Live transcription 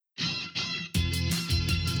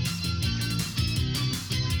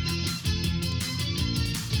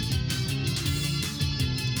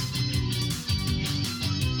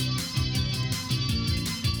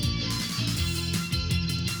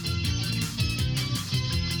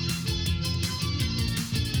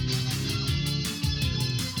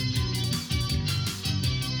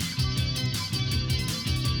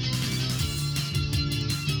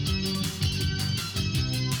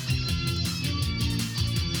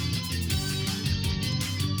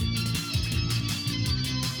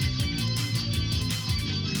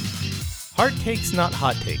Hard Takes, Not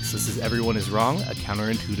Hot Takes. This is Everyone is Wrong, a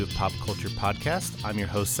counterintuitive pop culture podcast. I'm your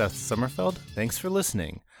host, Seth Sommerfeld. Thanks for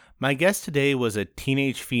listening. My guest today was a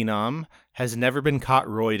teenage phenom, has never been caught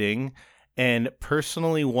roiding, and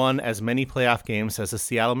personally won as many playoff games as the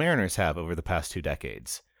Seattle Mariners have over the past 2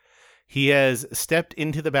 decades. He has stepped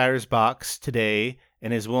into the batter's box today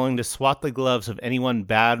and is willing to swat the gloves of anyone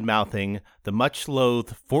bad-mouthing the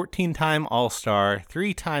much-loathed 14-time All-Star,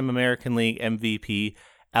 3-time American League MVP,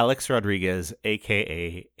 Alex Rodriguez,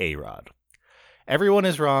 a.k.a. A-Rod. Everyone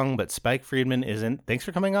is wrong, but Spike Friedman isn't. Thanks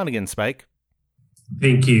for coming on again, Spike.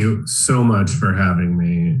 Thank you so much for having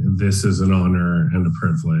me. This is an honor and a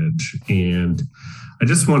privilege. And I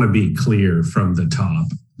just want to be clear from the top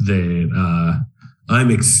that I'm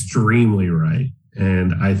extremely right.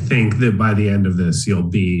 And I think that by the end of this, you'll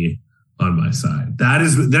be on my side. That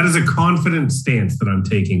is a confident stance that I'm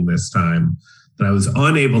taking this time that I was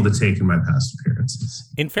unable to take in my past appearances.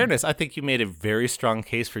 In fairness, I think you made a very strong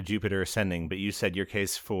case for Jupiter Ascending, but you said your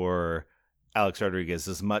case for Alex Rodriguez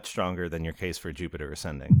is much stronger than your case for Jupiter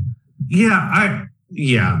Ascending.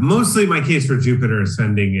 Yeah, mostly my case for Jupiter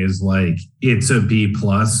Ascending is like it's a B+,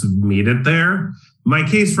 meet it there. My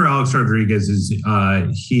case for Alex Rodriguez is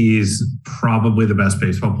he's probably the best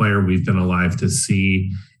baseball player we've been alive to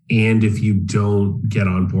see. And if you don't get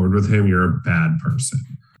on board with him, you're a bad person.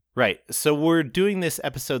 Right. So we're doing this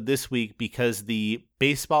episode this week because the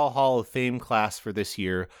Baseball Hall of Fame class for this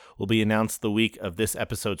year will be announced the week of this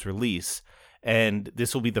episode's release. And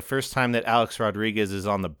this will be the first time that Alex Rodriguez is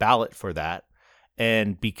on the ballot for that.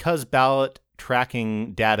 And because ballot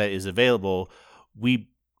tracking data is available, we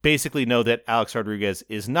basically know that Alex Rodriguez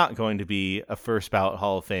is not going to be a first ballot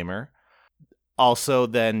Hall of Famer. Also,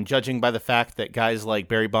 then, judging by the fact that guys like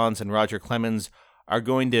Barry Bonds and Roger Clemens are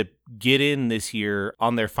going to get in this year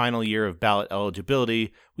on their final year of ballot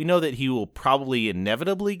eligibility, we know that he will probably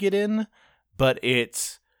inevitably get in, but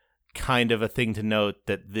it's kind of a thing to note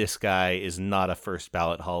that this guy is not a first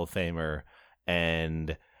ballot Hall of Famer,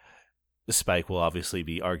 and Spike will obviously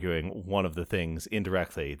be arguing one of the things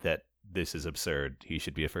indirectly, that this is absurd. He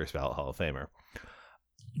should be a first ballot Hall of Famer.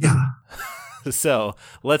 Yeah. So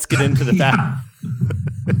let's get into the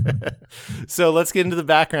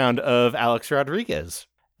background of Alex Rodriguez.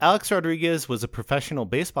 Alex Rodriguez was a professional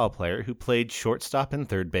baseball player who played shortstop and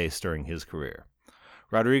third base during his career.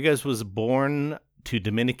 Rodriguez was born to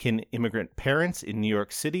Dominican immigrant parents in New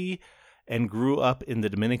York City and grew up in the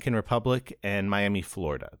Dominican Republic and Miami,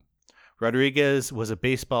 Florida. Rodriguez was a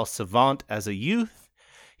baseball savant as a youth.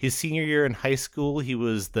 His senior year in high school, he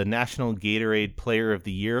was the National Gatorade Player of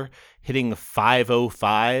the Year, hitting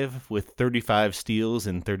 .505 with 35 steals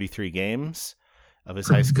in 33 games of his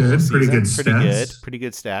high school season. Pretty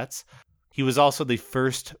good stats. He was also the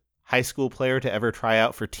first high school player to ever try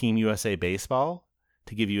out for Team USA Baseball,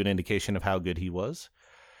 to give you an indication of how good he was.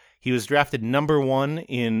 He was drafted number 1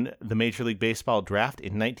 in the Major League Baseball draft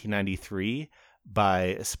in 1993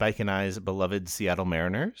 by Spike and I's beloved Seattle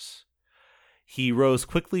Mariners. He rose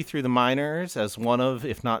quickly through the minors as one of,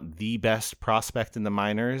 if not the best prospect in the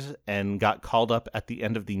minors, and got called up at the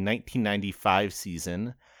end of the 1995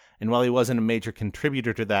 season. And while he wasn't a major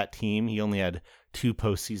contributor to that team, he only had 2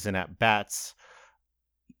 postseason at-bats.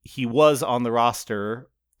 He was on the roster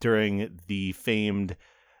during the famed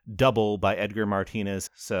double by Edgar Martinez,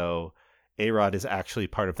 so A-Rod is actually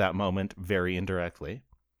part of that moment very indirectly.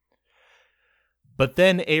 But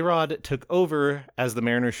then A-Rod took over as the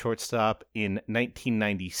Mariners shortstop in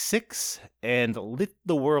 1996 and lit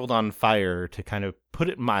the world on fire, to kind of put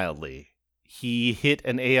it mildly. He hit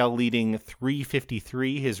an AL leading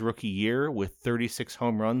 .353 his rookie year with 36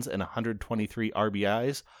 home runs and 123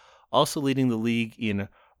 RBIs, also leading the league in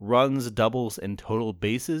runs, doubles, and total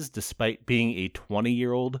bases, despite being a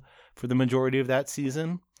 20-year-old for the majority of that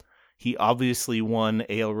season. He obviously won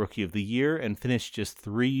AL Rookie of the Year and finished just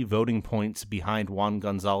 3 voting points behind Juan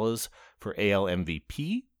Gonzalez for AL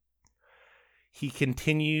MVP. He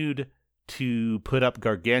continued to put up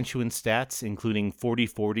gargantuan stats, including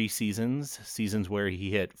 40-40 seasons where he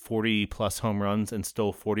hit 40-plus home runs and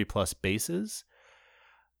stole 40-plus bases,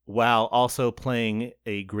 while also playing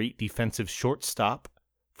a great defensive shortstop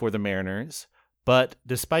for the Mariners. But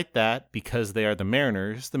despite that, because they are the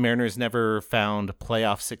Mariners never found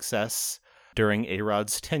playoff success during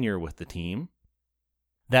A-Rod's tenure with the team.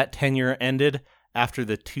 That tenure ended after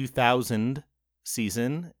the 2000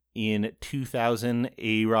 season. In 2000,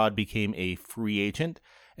 A-Rod became a free agent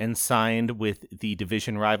and signed with the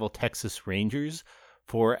division rival Texas Rangers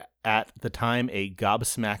for, at the time, a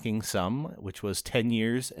gobsmacking sum, which was 10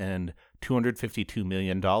 years and $252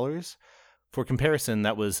 million. For comparison,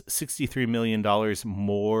 that was $63 million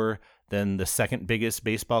more than the second biggest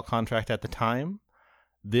baseball contract at the time.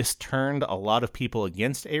 This turned a lot of people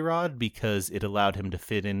against A-Rod because it allowed him to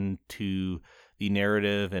fit into the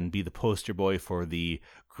narrative and be the poster boy for the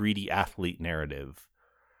greedy athlete narrative,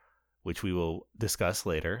 which we will discuss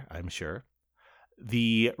later, I'm sure.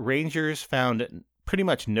 The Rangers found pretty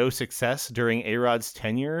much no success during A-Rod's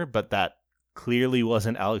tenure, but that clearly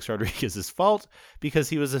wasn't Alex Rodriguez's fault because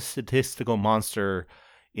he was a statistical monster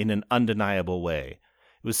in an undeniable way.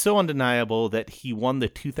 It was so undeniable that he won the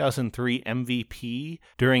 2003 MVP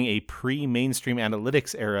during a pre-mainstream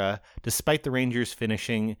analytics era, despite the Rangers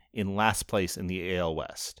finishing in last place in the AL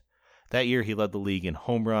West. That year, he led the league in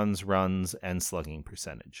home runs, runs, and slugging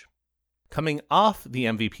percentage. Coming off the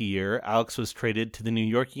MVP year, Alex was traded to the New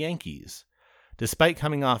York Yankees. Despite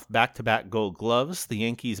coming off back-to-back Gold Gloves, the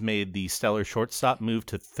Yankees made the stellar shortstop move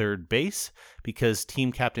to third base because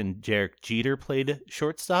team captain Derek Jeter played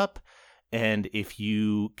shortstop. And if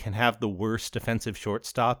you can have the worst defensive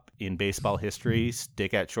shortstop in baseball history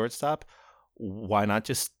stick at shortstop, why not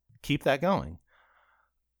just keep that going?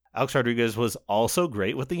 Alex Rodriguez was also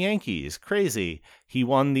great with the Yankees. Crazy. He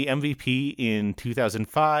won the MVP in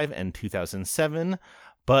 2005 and 2007,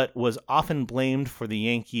 but was often blamed for the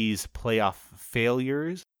Yankees' playoff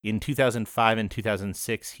failures. In 2005 and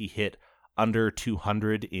 2006, he hit under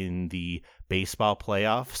 200 in the baseball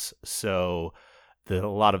playoffs, so a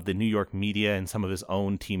lot of the New York media and some of his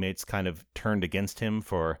own teammates kind of turned against him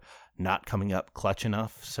for not coming up clutch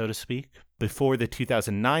enough, so to speak. Before the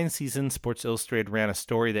 2009 season, Sports Illustrated ran a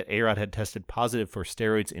story that A-Rod had tested positive for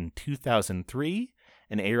steroids in 2003,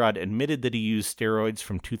 and A-Rod admitted that he used steroids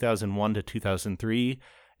from 2001 to 2003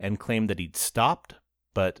 and claimed that he'd stopped,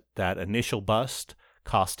 but that initial bust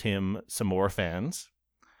cost him some more fans.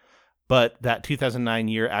 But that 2009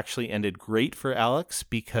 year actually ended great for Alex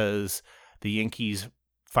because the Yankees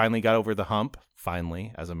finally got over the hump,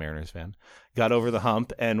 as a Mariners fan, got over the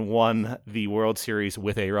hump and won the World Series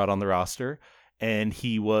with A-Rod on the roster. And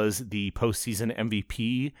he was the postseason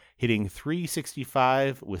MVP, hitting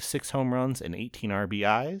 .365 with 6 home runs and 18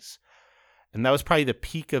 RBIs. And that was probably the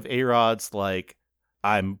peak of A-Rod's,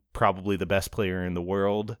 I'm probably the best player in the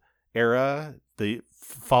world era. The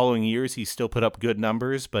following years, he still put up good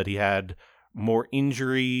numbers, but he had more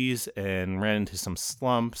injuries and ran into some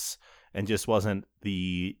slumps and just wasn't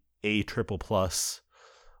the A triple plus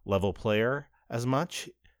level player as much.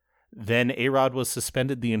 Then A-Rod was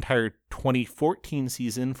suspended the entire 2014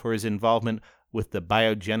 season for his involvement with the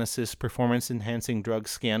Biogenesis performance-enhancing drug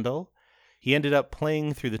scandal. He ended up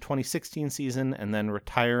playing through the 2016 season and then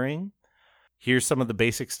retiring. Here's some of the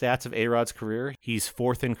basic stats of A-Rod's career. He's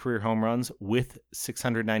 4th in career home runs with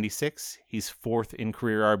 696. He's 4th in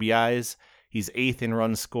career RBIs. He's 8th in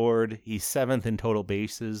runs scored. He's 7th in total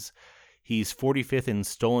bases. He's 45th in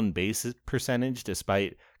stolen base percentage,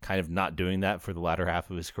 despite kind of not doing that for the latter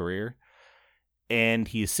half of his career. And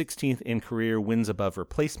he is 16th in career wins above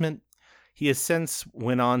replacement. He has since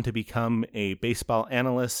went on to become a baseball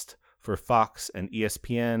analyst for Fox and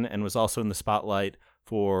ESPN and was also in the spotlight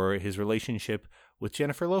for his relationship with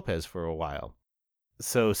Jennifer Lopez for a while.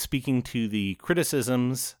 So speaking to the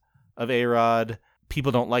criticisms of A-Rod,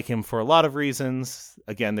 people don't like him for a lot of reasons.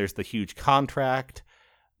 Again, there's the huge contract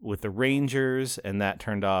with the Rangers, and that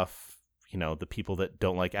turned off, the people that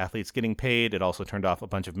don't like athletes getting paid. It also turned off a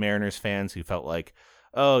bunch of Mariners fans who felt like,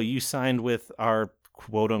 oh, you signed with our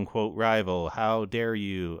quote-unquote rival. How dare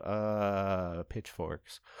you?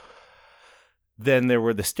 Pitchforks. Then there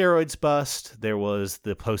were the steroids bust. There was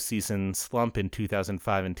the postseason slump in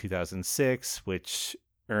 2005 and 2006, which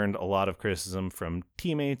earned a lot of criticism from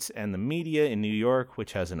teammates and the media in New York,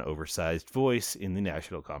 which has an oversized voice in the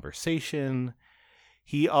national conversation.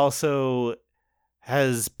 He also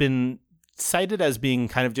has been cited as being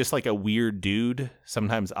kind of just like a weird dude,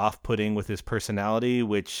 sometimes off-putting with his personality,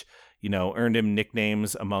 which, earned him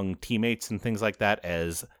nicknames among teammates and things like that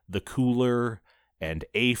as the Cooler and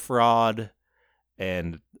A-Fraud.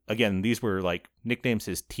 And again, these were nicknames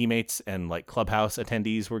his teammates and clubhouse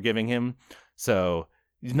attendees were giving him. So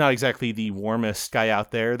he's not exactly the warmest guy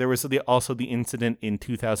out there. There was also the incident in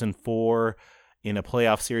 2004 in a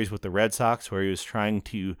playoff series with the Red Sox where he was trying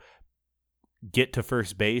to get to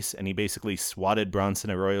first base and he basically swatted Bronson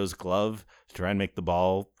Arroyo's glove to try and make the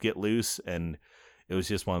ball get loose. And it was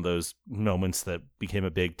just one of those moments that became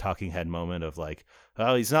a big talking head moment of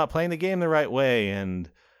oh, he's not playing the game the right way and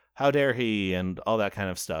how dare he and all that kind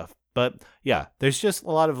of stuff. But yeah, there's just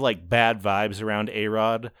a lot of bad vibes around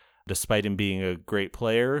A-Rod despite him being a great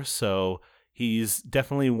player. So he's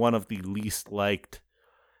definitely one of the least liked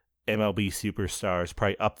MLB superstars,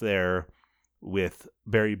 probably up there with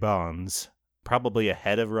Barry Bonds probably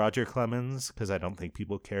ahead of Roger Clemens because I don't think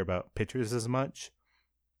people care about pitchers as much.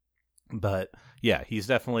 But yeah, he's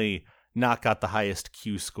definitely not got the highest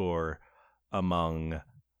Q score among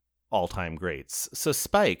all-time greats. So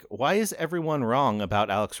Spike, why is everyone wrong about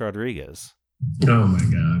Alex Rodriguez? Oh my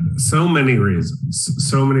God. So many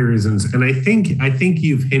reasons. And I think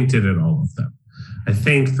you've hinted at all of them. I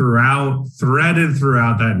think threaded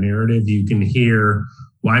throughout that narrative, you can hear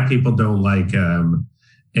why people don't like him.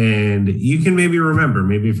 And you can maybe remember,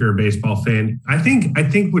 maybe if you're a baseball fan, I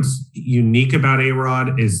think what's unique about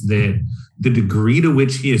A-Rod is that the degree to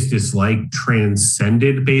which he is disliked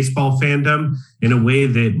transcended baseball fandom in a way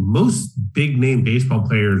that most big name baseball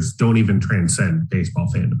players don't even transcend baseball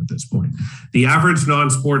fandom at this point. The average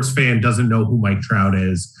non-sports fan doesn't know who Mike Trout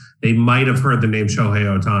is. They might have heard the name Shohei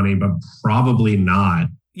Ohtani, but probably not.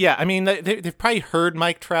 Yeah, I mean, they've probably heard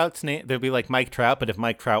Mike Trout's name. They'll be like Mike Trout, but if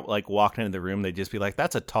Mike Trout like walked into the room, they'd just be like,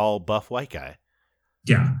 "That's a tall, buff white guy."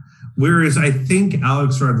 Yeah. Whereas I think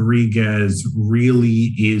Alex Rodriguez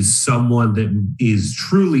really is someone that is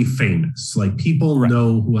truly famous. Like people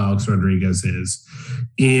know who Alex Rodriguez is,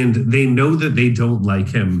 and they know that they don't like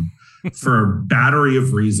him for a battery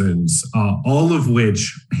of reasons, all of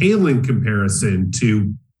which pale in comparison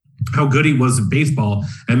to how good he was at baseball.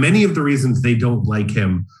 And many of the reasons they don't like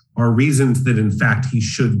him are reasons that, in fact, he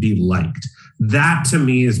should be liked. That, to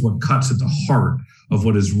me, is what cuts at the heart of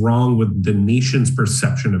what is wrong with the nation's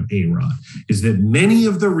perception of A-Rod, is that many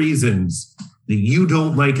of the reasons that you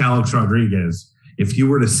don't like Alex Rodriguez, if you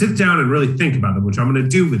were to sit down and really think about them, which I'm going to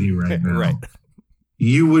do with you right now,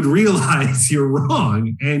 you would realize you're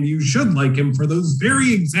wrong and you should like him for those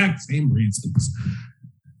very exact same reasons.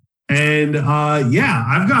 And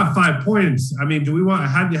I've got 5 points. I mean,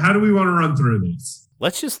 how do we want to run through these?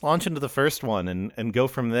 Let's just launch into the first one and go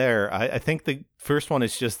from there. I think the first one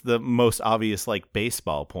is just the most obvious, like,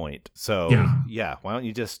 baseball point. So, yeah, why don't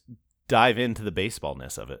you just dive into the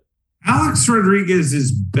baseballness of it? Alex Rodriguez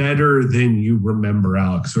is better than you remember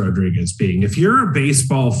Alex Rodriguez being. If you're a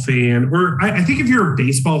baseball fan, or I think if you're a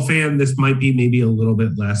baseball fan, this might be maybe a little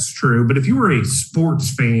bit less true. But if you were a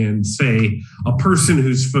sports fan, say a person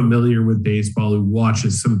who's familiar with baseball, who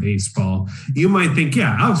watches some baseball, you might think,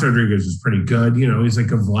 yeah, Alex Rodriguez is pretty good. You know, he's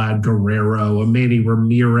like a Vlad Guerrero, a Manny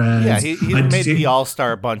Ramirez. Yeah, he made the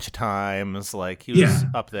All-Star a bunch of times. Like, he was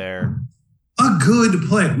up there. A good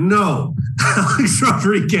play. No, Alex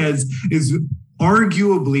Rodriguez is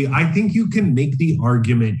arguably, I think you can make the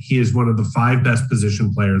argument he is one of the 5 best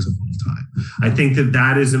position players of all time. I think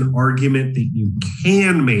that is an argument that you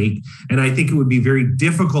can make, and I think it would be very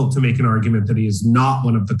difficult to make an argument that he is not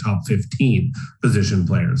one of the top 15 position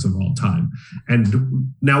players of all time.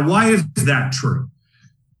 And now, why is that true?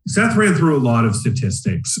 Seth ran through a lot of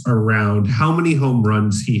statistics around how many home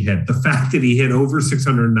runs he hit, the fact that he hit over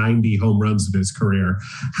 690 home runs in his career,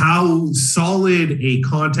 how solid a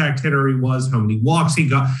contact hitter he was, how many walks he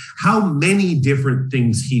got, how many different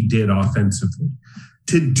things he did offensively.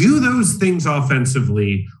 To do those things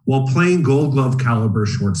offensively while playing Gold Glove caliber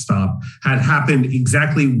shortstop had happened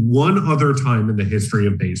exactly one other time in the history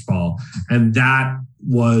of baseball, and that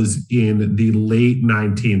was in the late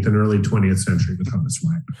 19th and early 20th century with Honus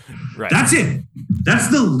Wagner. Right. That's it. That's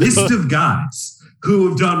the list of guys who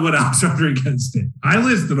have done what Alex Rodriguez did. I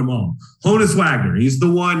listed them all. Honus Wagner, he's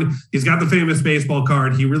the one, he's got the famous baseball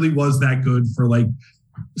card. He really was that good for like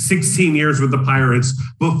 16 years with the Pirates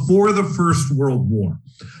before the First World War.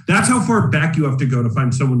 That's how far back you have to go to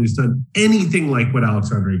find someone who's done anything like what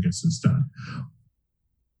Alex Rodriguez has done.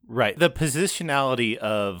 Right. The positionality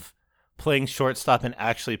of playing shortstop and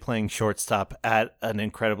actually playing shortstop at an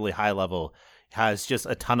incredibly high level has just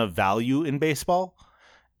a ton of value in baseball.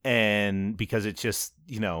 And because it's just,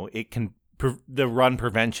 you know, it can, the run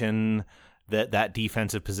prevention that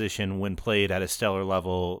defensive position when played at a stellar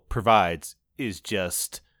level provides is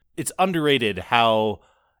just, it's underrated how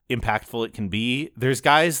impactful it can be. There's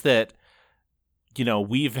guys that, you know,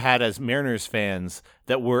 we've had as Mariners fans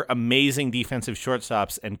that were amazing defensive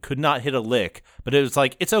shortstops and could not hit a lick, but it was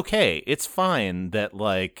like, it's okay. It's fine that,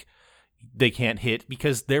 like, they can't hit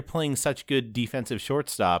because they're playing such good defensive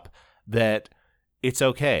shortstop that it's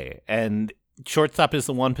okay. And shortstop is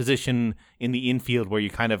the one position in the infield where you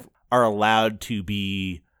kind of are allowed to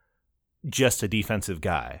be just a defensive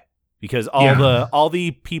guy. Because all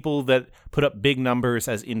the people that put up big numbers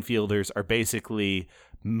as infielders are basically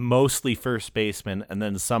mostly first basemen, and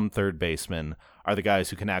then some third basemen are the guys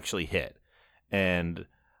who can actually hit. And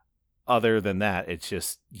other than that, it's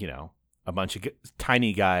just, you know, a bunch of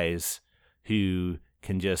tiny guys who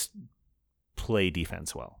can just play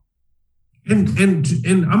defense well. And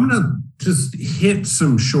I'm going to just hit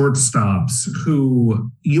some shortstops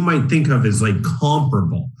who you might think of as like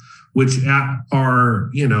comparable, which are,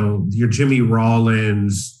 your Jimmy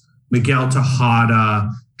Rollins, Miguel Tejada,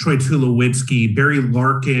 Troy Tulowitzki, Barry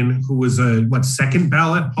Larkin, who was a second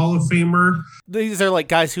ballot Hall of Famer. These are like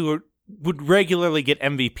guys who would regularly get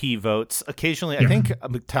MVP votes. Occasionally, I think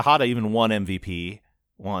Tejada even won MVP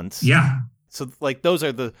once. Yeah. So like those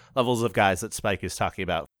are the levels of guys that Spike is talking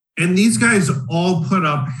about. And these guys all put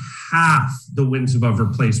up half the wins above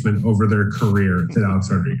replacement over their career that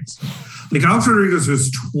Alex Rodriguez. Like Alex Rodriguez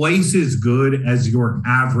was twice as good as your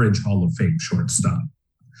average Hall of Fame shortstop.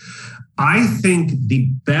 I think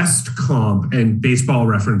the best comp, and Baseball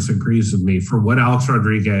Reference agrees with me, for what Alex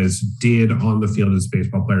Rodriguez did on the field as a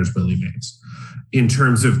baseball player is Willie Mays. In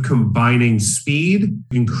terms of combining speed,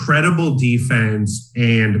 incredible defense,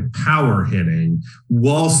 and power hitting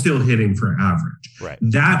while still hitting for average. Right.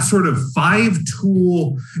 That sort of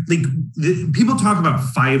five-tool, people talk about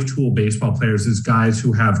five-tool baseball players as guys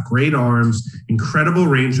who have great arms, incredible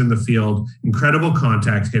range in the field, incredible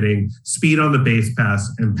contact hitting, speed on the base pass,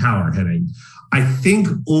 and power hitting. I think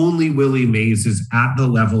only Willie Mays is at the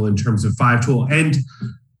level in terms of five-tool. And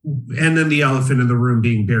then the elephant in the room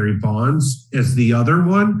being Barry Bonds as the other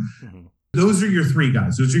one. Mm-hmm. Those are your three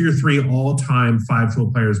guys. Those are your three all-time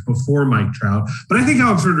five-tool players before Mike Trout. But I think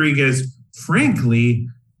Alex Rodriguez, frankly,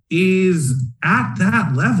 is at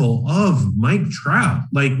that level of Mike Trout.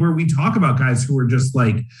 Like where we talk about guys who are just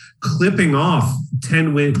like clipping off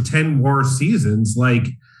 10 more seasons. Like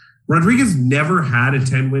Rodriguez never had a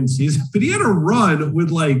 10-win season, but he had a run with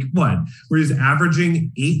where he's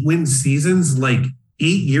averaging 8-win seasons,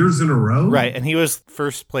 8 years in a row. Right. And he was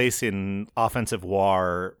first place in offensive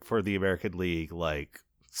WAR for the American League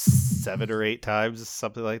 7 or 8 times,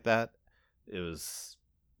 something like that. It was,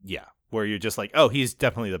 where you're just like, oh, he's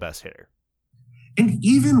definitely the best hitter. And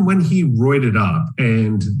even when he roided up,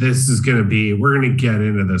 and this is going to be, we're going to get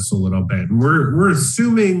into this a little bit. And we're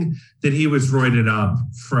assuming that he was roided up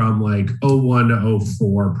from 01 to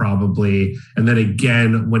 04 probably. And then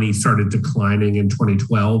again, when he started declining in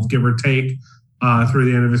 2012, give or take. Through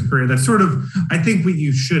the end of his career. That's sort of, I think what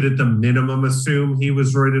you should at the minimum assume he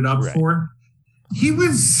was roided up for. He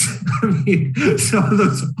was, some of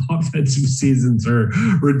those offensive seasons are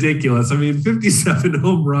ridiculous. 57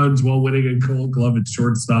 home runs while winning a Gold Glove at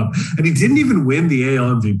shortstop. And he didn't even win the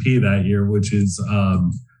AL MVP that year, which is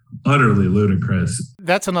utterly ludicrous.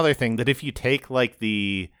 That's another thing that if you take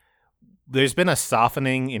there's been a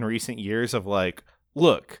softening in recent years of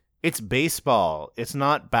look, it's baseball. It's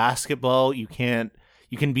not basketball. You can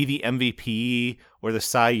be the MVP or the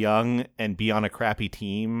Cy Young and be on a crappy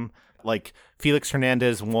team. Felix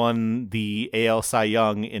Hernandez won the AL Cy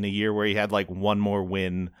Young in a year where he had one more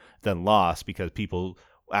win than loss because people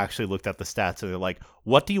actually looked at the stats and they're like,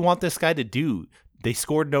 what do you want this guy to do? They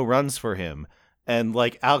scored no runs for him. And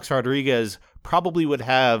Alex Rodriguez probably would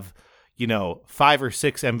have 5 or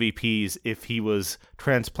 6 MVPs if he was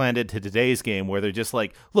transplanted to today's game where they're just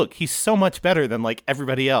look, he's so much better than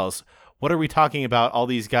everybody else. What are we talking about? All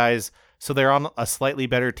these guys, so they're on a slightly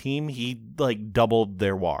better team. He doubled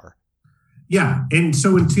their WAR. Yeah. And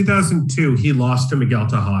so in 2002, he lost to Miguel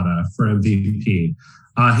Tejada for MVP.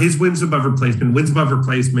 His wins above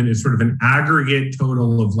replacement is sort of an aggregate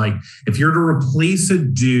total of if you're to replace a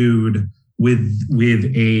dude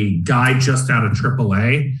with a guy just out of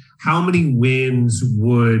AAA, how many wins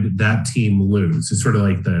would that team lose? It's sort of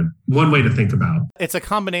the one way to think about. It's a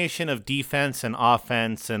combination of defense and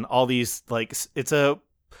offense and all these, it's a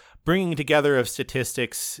bringing together of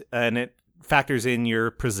statistics, and it factors in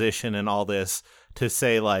your position and all this to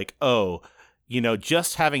say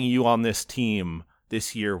just having you on this team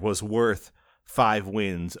this year was worth 5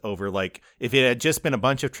 wins over if it had just been a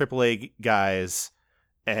bunch of AAA guys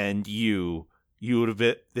and they would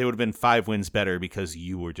have been 5 wins better because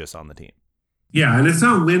you were just on the team. Yeah, and it's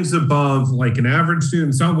not wins above an average student.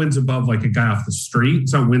 It's not wins above a guy off the street.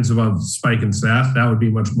 It's not wins above Spike and Seth. That would be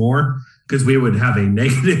much more because we would have a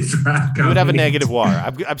negative track. We would have a negative WAR.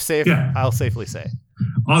 I'm safe. Yeah. I'll safely say.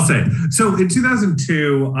 I'll say. So in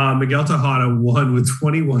 2002, Miguel Tejada won with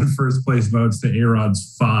 21 first place votes to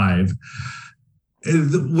A-Rod's 5.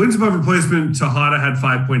 The wins above replacement, Tejada had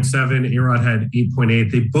 5.7, A-Rod had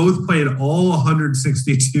 8.8. They both played all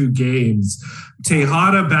 162 games.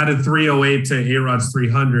 Tejada batted 308 to A-Rod's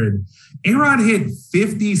 300. A-Rod hit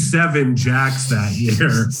 57 jacks that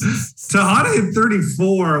year. Tejada hit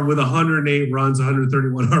 34 with 108 runs,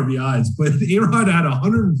 131 RBIs, but A-Rod had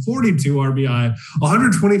 142 RBI,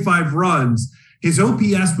 125 runs. His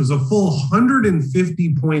OPS was a full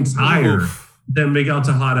 150 points higher than Miguel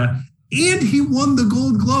Tejada. And he won the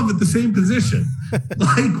Gold Glove at the same position.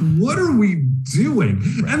 Like, what are we doing?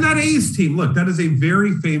 Right. And that A's team, look, that is a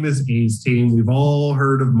very famous A's team. We've all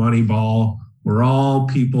heard of Moneyball. We're all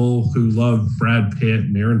people who love Brad Pitt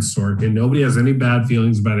and Aaron Sorkin. Nobody has any bad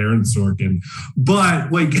feelings about Aaron Sorkin.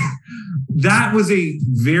 But, like, that was a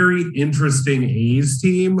very interesting A's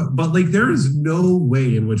team. But, like, there is no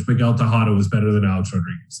way in which Miguel Tejada was better than Alex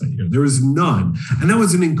Rodriguez that year. There was none. And that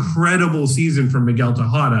was an incredible season for Miguel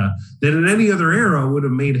Tejada that in any other era would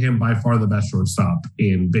have made him by far the best shortstop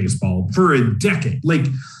in baseball for a decade. Like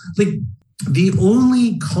the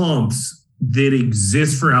only comps that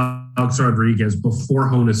exist for Alex Rodriguez before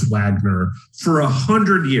Honus Wagner for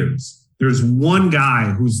 100 years. There's one guy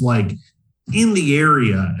who's like in the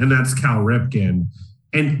area, and that's Cal Ripken.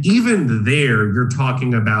 And even there, you're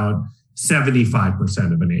talking about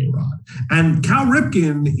 75% of an A-Rod. And Cal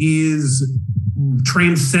Ripken is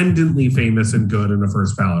transcendently famous and good and a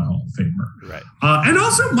first ballot Hall of Famer. Right. And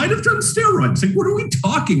also might have done steroids. Like, what are we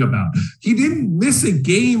talking about? He didn't miss a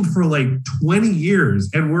game for like 20 years.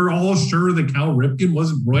 And we're all sure that Cal Ripken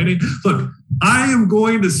wasn't roiding. Look, I am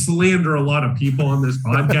going to slander a lot of people on this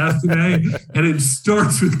podcast today. And it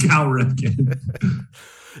starts with Cal Ripken.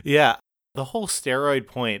 Yeah. The whole steroid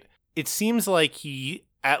point, it seems like he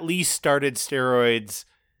at least started steroids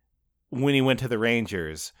when he went to the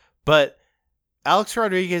Rangers. But Alex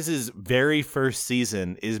Rodriguez's very first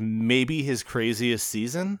season is maybe his craziest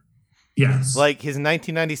season. Yes. Like, his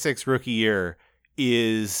 1996 rookie year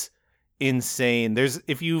is insane.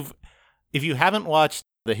 If you haven't watched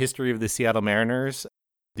The History of the Seattle Mariners,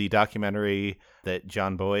 the documentary that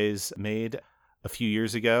John Boyes made a few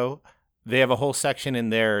years ago, they have a whole section in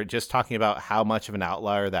there just talking about how much of an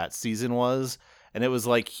outlier that season was. And it was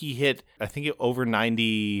like he hit, I think, over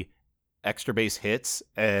 90 extra base hits,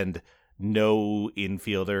 and no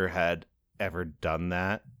infielder had ever done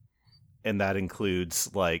that. And that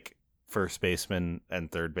includes like first baseman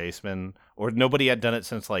and third baseman, or nobody had done it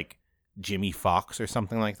since like Jimmy Fox or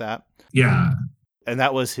something like that. Yeah. And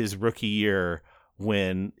that was his rookie year,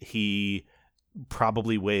 when he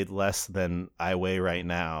probably weighed less than I weigh right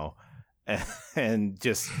now. And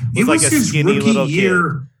just was like a skinny little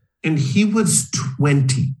kid. And he was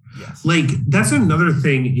 20. Yes. Like, that's another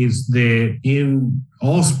thing, is that in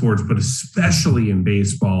all sports, but especially in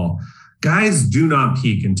baseball, guys do not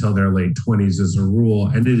peak until their late 20s as a rule.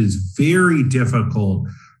 And it is very difficult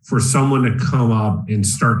for someone to come up and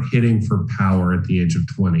start hitting for power at the age of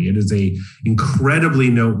 20. It is a incredibly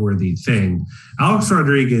noteworthy thing. Alex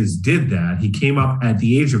Rodriguez did that. He came up at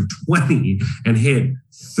the age of 20 and hit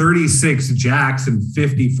 36 jacks and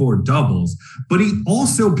 54 doubles, but he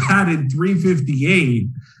also batted .358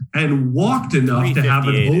 and walked enough to have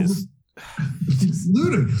an over.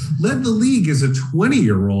 Led the league as a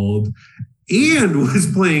 20-year-old and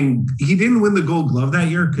was playing. He didn't win the Gold Glove that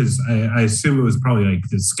year because I assume it was probably like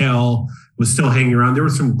the Skell was still hanging around. There were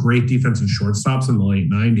some great defensive shortstops in the late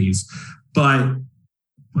 90s, but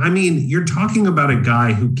I mean, you're talking about a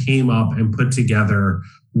guy who came up and put together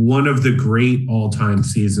one of the great all-time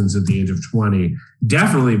seasons at the age of 20,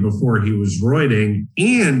 definitely before he was roiding.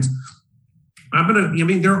 And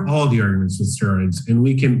there are all the arguments with steroids, and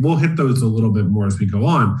we'll hit those a little bit more as we go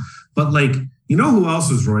on. But like, you know who else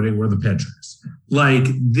was roiding? Were the pitchers. Like,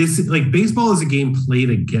 baseball is a game played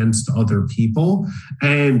against other people.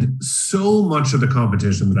 And so much of the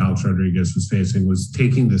competition that Alex Rodriguez was facing was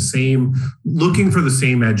looking for the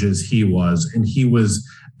same edges he was. And he was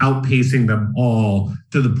outpacing them all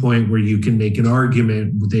to the point where you can make an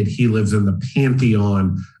argument that he lives in the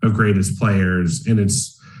pantheon of greatest players. And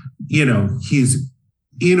it's, he's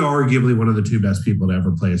inarguably one of the two best people to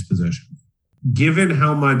ever play his position. Given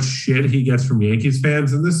how much shit he gets from Yankees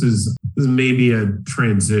fans, and this is maybe a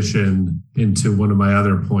transition into one of my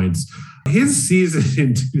other points, his season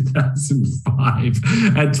in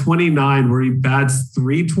 2005 at 29, where he bats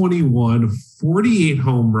 .321, 48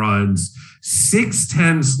 home runs,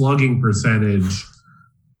 .610 slugging percentage,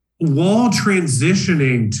 while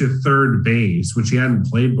transitioning to third base, which he hadn't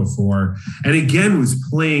played before, and again was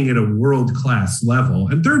playing at a world-class level.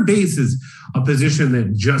 And third base is a position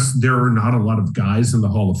that there are not a lot of guys in the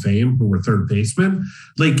Hall of Fame who were third basemen.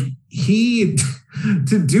 Like,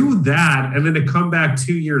 to do that and then to come back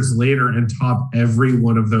 2 years later and top every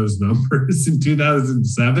one of those numbers in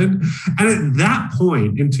 2007. And at that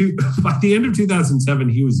point, by the end of 2007,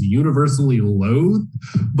 he was universally loathed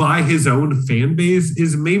by his own fan base,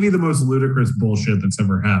 is maybe the most ludicrous bullshit that's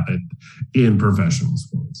ever happened in professional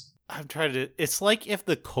sports. It's like if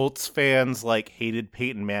the Colts fans like hated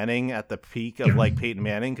Peyton Manning at the peak of like Peyton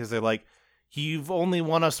Manning, because they're like, you've only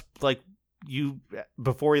won us like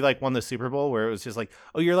before he like won the Super Bowl, where it was just like,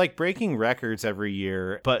 oh, you're like breaking records every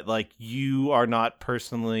year, but like you are not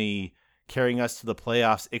personally carrying us to the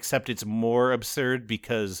playoffs, except it's more absurd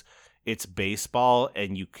because it's baseball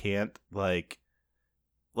and you can't like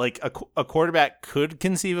a quarterback could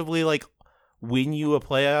conceivably like win you a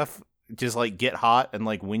playoff, just like get hot and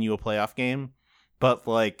like win you a playoff game, but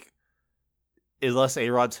like unless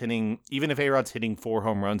A-Rod's hitting, even if A-Rod's hitting 4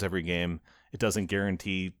 home runs every game, it doesn't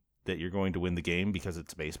guarantee that you're going to win the game because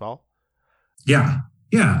it's baseball. Yeah.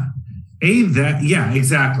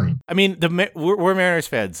 Exactly. I mean, we're Mariners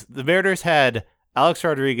fans. The Mariners had Alex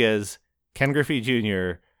Rodriguez, Ken Griffey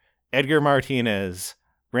Jr., Edgar Martinez,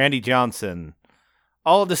 Randy Johnson,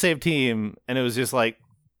 all of the same team, and it was just like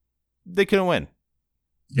they couldn't win.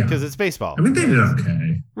 Yeah, because it's baseball. I mean, they did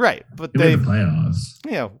okay, right? But they made the playoffs.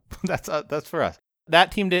 Yeah, that's for us.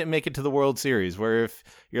 That team didn't make it to the World Series. Where if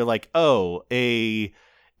you're like, oh, a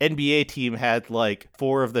NBA team had like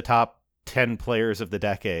 4 of the top 10 players of the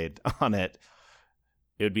decade on it,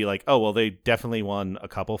 it would be like, oh, well, they definitely won a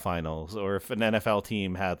couple finals. Or if an NFL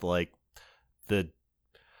team had like the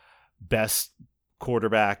best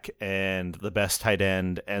quarterback and the best tight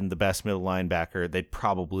end and the best middle linebacker, they'd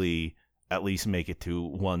probably at least make it to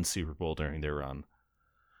one Super Bowl during their run.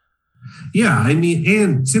 Yeah, I mean,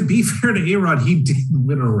 and to be fair to A-Rod, he did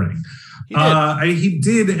win a ring. He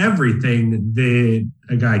did everything that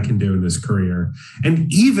a guy can do in his career.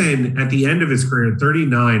 And even at the end of his career, at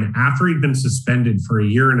 39, after he'd been suspended for a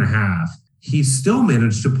year and a half, he still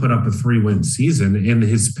managed to put up a 3-win season in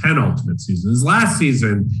his penultimate season. His last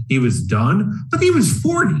season, he was done, but he was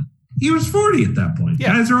 40. He was 40 at that point.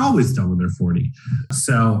 Yeah. Guys are always done when they're 40.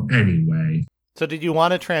 So anyway. So did you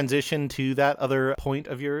want to transition to that other point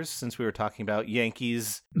of yours since we were talking about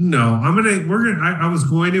Yankees? No, I was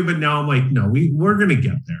going to, but now I'm like, no, we're going to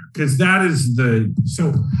get there because that is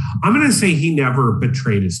so I'm going to say he never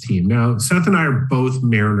betrayed his team. Now, Seth and I are both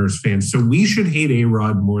Mariners fans, so we should hate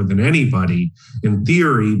A-Rod more than anybody in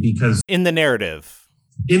theory because in the narrative,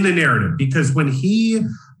 because when he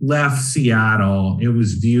left Seattle, it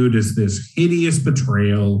was viewed as this hideous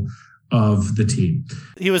betrayal of the team.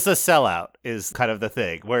 He was a sellout is kind of the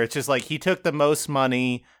thing where it's just like he took the most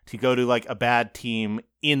money to go to like a bad team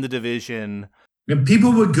in the division. And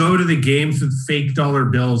people would go to the games with fake dollar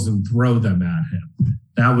bills and throw them at him.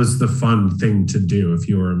 That was the fun thing to do if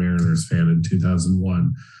you were a Mariners fan in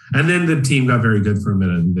 2001. And then the team got very good for a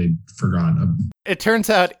minute and they forgot. It turns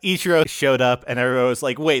out Ichiro showed up and everyone was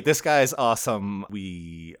like, wait, this guy's awesome.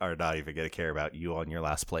 We are not even going to care about you on your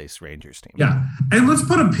last place Rangers team. Yeah. And let's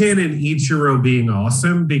put a pin in Ichiro being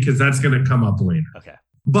awesome because that's going to come up later. Okay.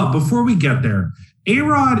 But before we get there,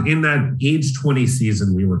 A-Rod in that age 20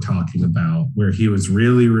 season we were talking about where he was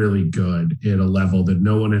really, really good at a level that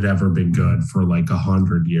no one had ever been good for like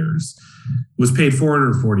 100 years, was paid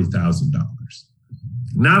 $440,000.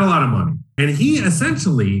 Not a lot of money. And he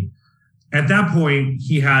essentially, at that point,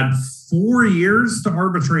 he had 4 years to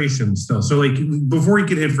arbitration still. So like before he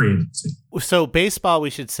could hit free agency. So baseball, we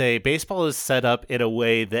should say, baseball is set up in a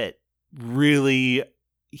way that really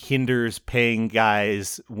hinders paying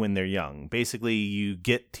guys when they're young. Basically, you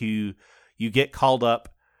get called up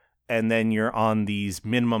and then you're on these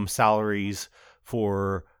minimum salaries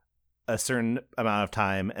for a certain amount of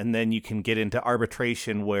time, and then you can get into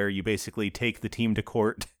arbitration where you basically take the team to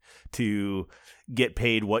court to get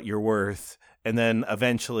paid what you're worth, and then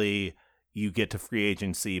eventually you get to free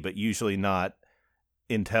agency, but usually not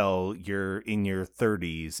until you're in your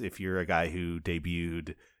 30s if you're a guy who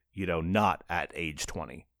debuted, not at age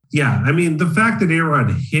 20. Yeah, I mean, the fact that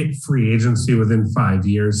A-Rod hit free agency within 5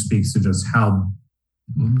 years speaks to just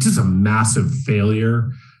a massive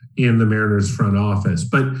failure in the Mariners front office.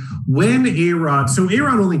 But when A-Rod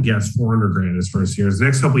only gets $400,000 his first year. The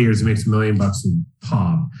next couple of years, he makes $1 million in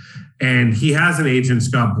pop. And he has an agent,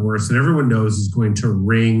 Scott Boras, that everyone knows is going to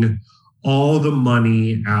wring all the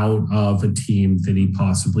money out of a team that he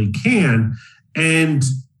possibly can. And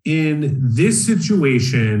in this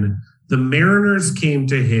situation, the Mariners came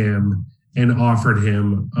to him and offered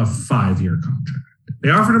him a 5-year contract. They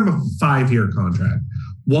offered him a 5-year contract,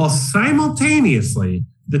 while simultaneously,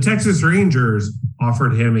 the Texas Rangers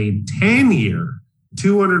offered him a 10-year,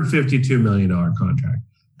 $252 million contract.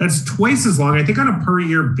 That's twice as long. I think on a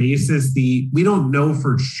per-year basis, we don't know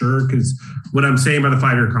for sure because what I'm saying about the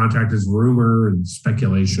 5-year contract is rumor and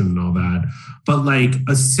speculation and all that. But like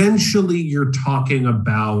essentially, you're talking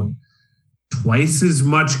about twice as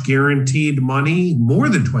much guaranteed money, more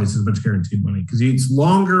than twice as much guaranteed money because it's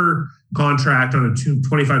longer contract on a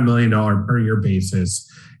 $25 million per year basis.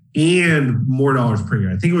 and more dollars per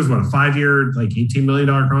year. I think it was a 5-year, like $18 million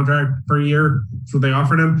contract per year. That's what they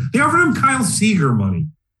offered him. They offered him Kyle Seager money.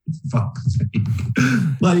 Fuck's sake.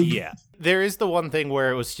 Like, yeah. There is the one thing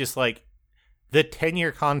where it was just like the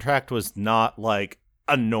 10-year contract was not like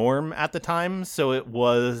a norm at the time. So it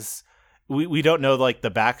was, we don't know like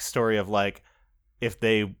the backstory of like if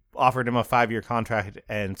they offered him a 5-year contract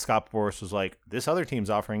and Scott Boras was like, this other team's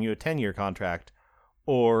offering you a 10-year contract,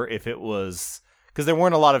 or if it was, because there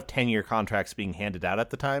weren't a lot of 10-year contracts being handed out at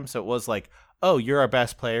the time. So it was like, oh, you're our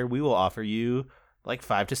best player. We will offer you like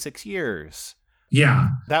 5 to 6 years. Yeah.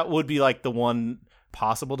 That would be like the one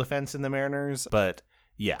possible defense in the Mariners, but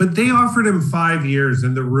yeah. But they offered him 5 years,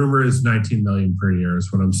 and the rumor is $19 million per year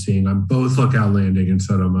is what I'm seeing on both Lookout Landing and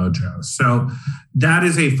Soto Mojo. So that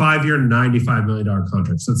is a 5-year, $95 million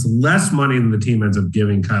contract. So it's less money than the team ends up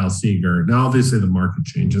giving Kyle Seager. Now, obviously, the market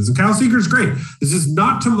changes, and Kyle Seager's great. This is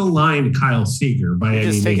not to malign Kyle Seager by any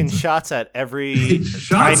means. Just taking shots at every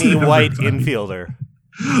tiny white infielder.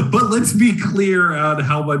 But let's be clear on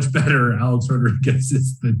how much better Alex Rodriguez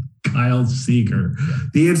is than Kyle Seager.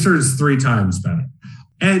 The answer is 3 times better.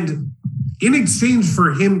 And in exchange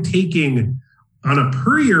for him taking on a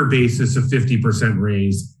per year basis a 50%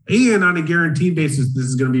 raise, and on a guaranteed basis, this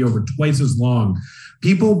is going to be over twice as long,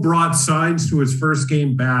 people brought signs to his first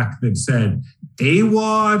game back that said,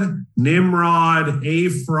 AWOD, Nimrod,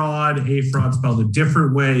 A-Fraud spelled a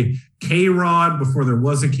different way, K-Rod before there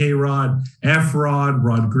was a K-Rod, F-Rod,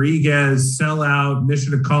 Rodriguez, sellout,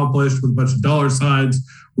 mission accomplished with a bunch of dollar signs.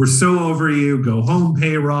 We're so over you. Go home,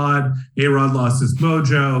 Pay-Rod. A-Rod lost his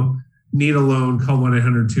mojo. Need a loan. Call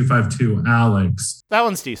 1-800-252-ALEX. That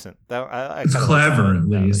one's decent. It's clever, at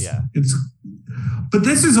least. Yeah. But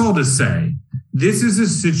this is all to say, this is a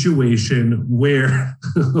situation where,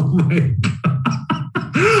 oh my God.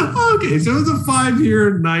 Okay, so it was a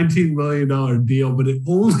 5-year, $19 million deal, but it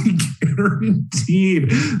only guaranteed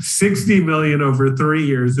 $60 million over 3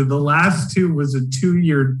 years. And the last 2 was a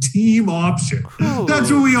 2-year team option. Ooh.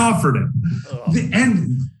 That's what we offered him. Oh.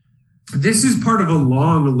 And this is part of a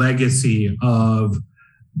long legacy of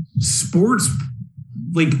sports,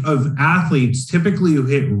 like of athletes typically who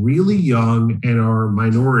hit really young and are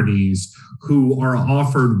minorities who are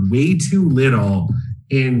offered way too little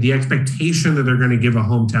in the expectation that they're going to give a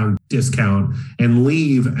hometown discount and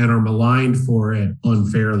leave and are maligned for it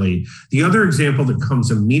unfairly. The other example that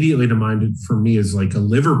comes immediately to mind for me as like a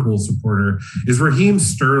Liverpool supporter is Raheem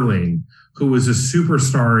Sterling, who was a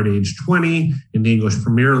superstar at age 20 in the English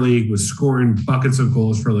Premier League, was scoring buckets of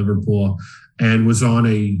goals for Liverpool and was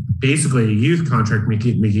on basically a youth contract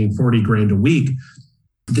making 40 grand a week.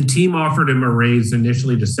 The team offered him a raise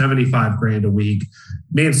initially to 75 grand a week.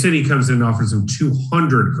 Man City comes in and offers him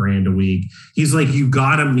 200 grand a week. He's like, you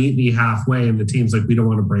got to meet me halfway. And the team's like, we don't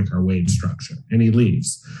want to break our wage structure. And he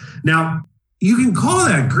leaves. Now, you can call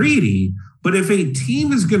that greedy, but if a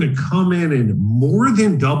team is going to come in and more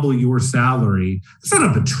than double your salary, it's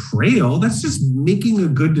not a betrayal. That's just making a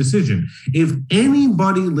good decision. If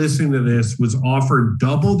anybody listening to this was offered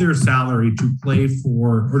double their salary to play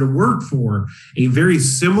for or to work for a very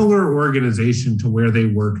similar organization to where they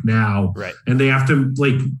work now, right, and they have to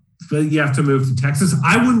you have to move to Texas,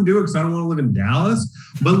 I wouldn't do it because I don't want to live in Dallas.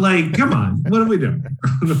 But like, come on, what are we doing?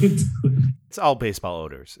 It's all baseball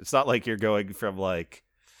owners. It's not like you're going from like,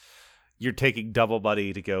 you're taking double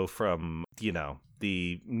money to go from,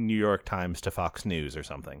 the New York Times to Fox News or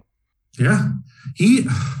something. Yeah. It's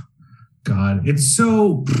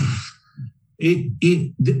so,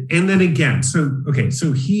 and then again,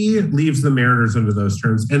 so he leaves the Mariners under those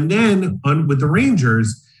terms. And then with the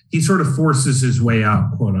Rangers, he sort of forces his way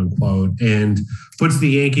out, quote unquote, and puts the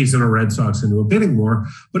Yankees and the Red Sox into a bidding war.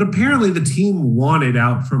 But apparently the team wanted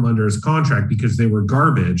out from under his contract because they were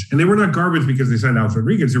garbage. And they were not garbage because they signed Alex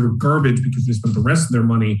Rodriguez. They were garbage because they spent the rest of their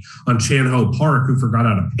money on Chan-Ho Park, who forgot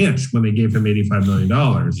how to pitch when they gave him $85 million.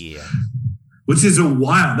 Yeah. Which is a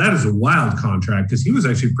wild contract because he was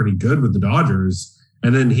actually pretty good with the Dodgers.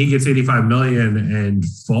 And then he gets $85 million and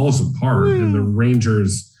falls apart. And the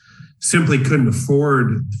Rangers simply couldn't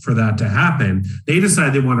afford for that to happen. They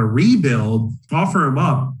decide they want to rebuild, offer him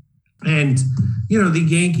up. And,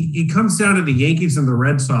 it comes down to the Yankees and the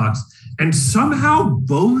Red Sox. And somehow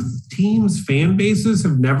both teams' fan bases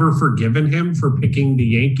have never forgiven him for picking the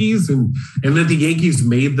Yankees and that the Yankees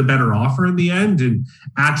made the better offer in the end and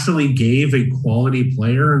actually gave a quality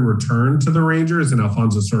player in return to the Rangers and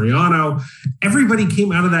Alfonso Soriano. Everybody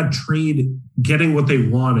came out of that trade getting what they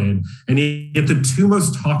wanted. And yet the two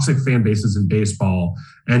most toxic fan bases in baseball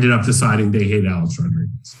ended up deciding they hate Alex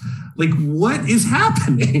Rodriguez. Like, what is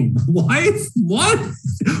happening? What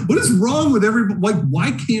is wrong with everybody? Like,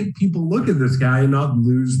 why can't people look at this guy and not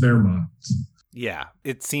lose their minds? Yeah,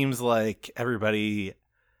 it seems like everybody,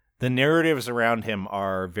 the narratives around him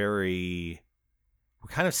are very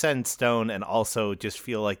kind of set in stone, and also just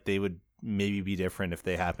feel like they would maybe be different if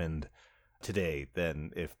they happened today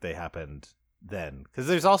than if they happened then. Because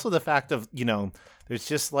there's also the fact of, there's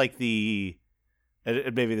just like maybe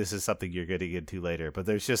this is something you're getting into later, but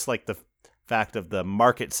there's just like the fact of the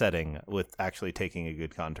market setting with actually taking a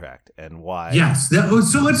good contract and why. Yes.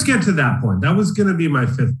 So let's get to that point. That was going to be my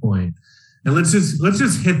fifth point. And let's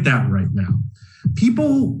just hit that right now.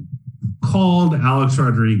 People called Alex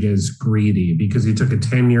Rodriguez greedy because he took a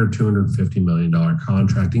 10-year, $250 million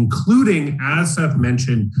contract, including, as Seth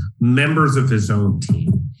mentioned, members of his own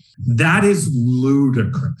team. That is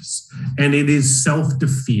ludicrous, and it is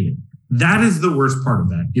self-defeating. That is the worst part of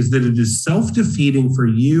that, is that it is self-defeating for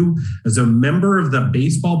you as a member of the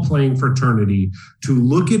baseball playing fraternity to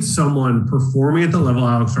look at someone performing at the level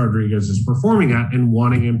Alex Rodriguez is performing at and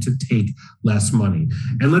wanting him to take less money.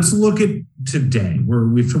 And let's look at today, where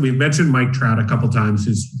we've mentioned Mike Trout a couple times,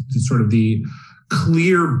 who's sort of the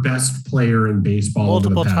clear best player in baseball.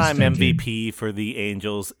 Multiple-time MVP for the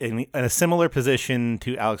Angels in a similar position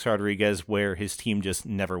to Alex Rodriguez, where his team just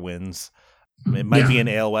never wins. It might be an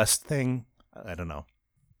AL West thing. I don't know.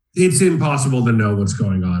 It's impossible to know what's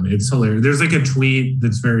going on. It's hilarious. There's like a tweet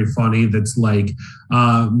that's very funny that's like,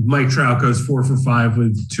 Mike Trout goes 4 for 5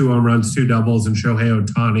 with 2 home runs, 2 doubles, and Shohei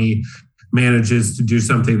Ohtani manages to do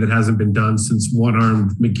something that hasn't been done since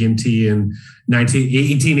one-armed McGinty in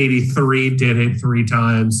 1883 did it 3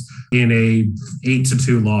 times in a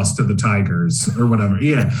 8-2 loss to the Tigers or whatever.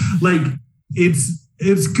 Yeah, like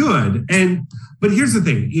it's good. But here's the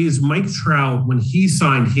thing, is Mike Trout, when he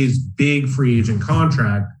signed his big free agent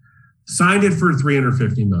contract, signed it for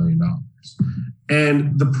 $350 million.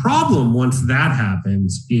 And the problem once that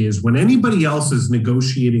happens is when anybody else is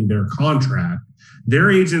negotiating their contract, their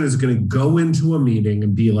agent is going to go into a meeting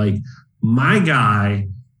and be like, my guy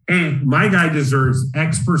deserves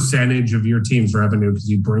X percentage of your team's revenue because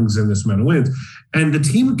he brings in this amount of wins. And the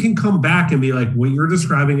team can come back and be like, what you're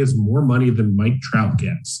describing is more money than Mike Trout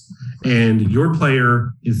gets. And your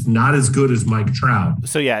player is not as good as Mike Trout.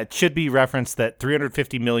 So yeah, it should be referenced that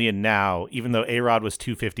 $350 million now, even though A-Rod was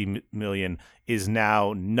 $250 million, is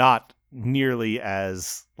now not nearly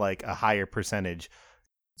as like a higher percentage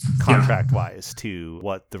contract-wise to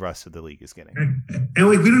what the rest of the league is getting. And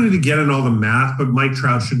like, we don't need to get into all the math, but Mike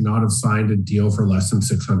Trout should not have signed a deal for less than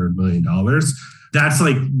 $600 million. That's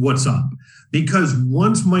like, what's up? Because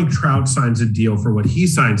once Mike Trout signs a deal for what he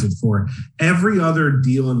signs it for, every other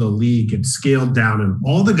deal in the league gets scaled down. And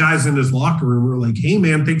all the guys in his locker room are like, hey,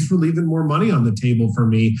 man, thanks for leaving more money on the table for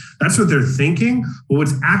me. That's what they're thinking. But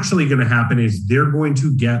what's actually going to happen is they're going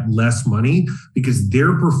to get less money because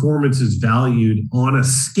their performance is valued on a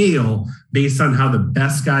scale based on how the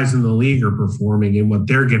best guys in the league are performing and what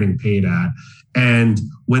they're getting paid at. And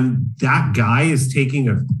when that guy is taking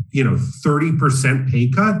a 30% pay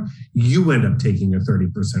cut, you end up taking a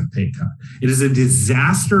 30% pay cut. It is a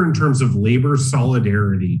disaster in terms of labor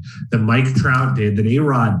solidarity that Mike Trout did, that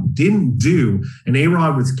A-Rod didn't do. And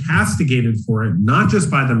A-Rod was castigated for it, not just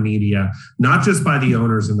by the media, not just by the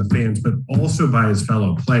owners and the fans, but also by his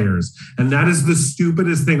fellow players. And that is the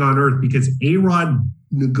stupidest thing on earth, because A-Rod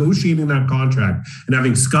negotiating that contract and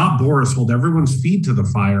having Scott Boras hold everyone's feet to the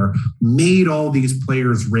fire made all these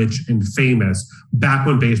players rich and famous back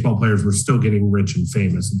when baseball players were still getting rich and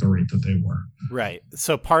famous at the rate that they were. Right.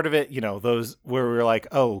 So part of it, those where we were like,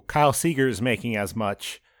 oh, Kyle Seager is making as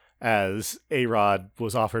much as A-Rod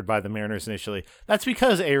was offered by the Mariners initially. That's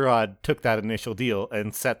because A-Rod took that initial deal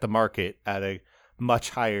and set the market at a much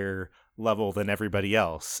higher level than everybody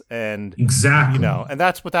else. And exactly, and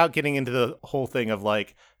that's without getting into the whole thing of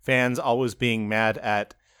like fans always being mad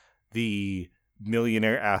at the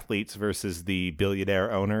millionaire athletes versus the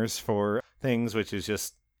billionaire owners for things, which is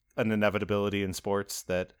just an inevitability in sports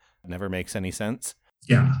that never makes any sense.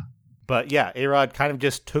 Yeah. But yeah, A-Rod kind of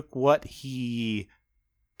just took what he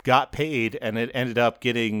got paid, and it ended up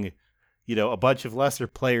getting, a bunch of lesser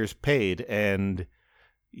players paid. And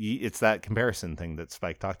it's that comparison thing that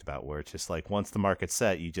Spike talked about, where it's just like, once the market's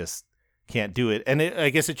set, you just can't do it. And I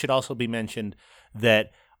guess it should also be mentioned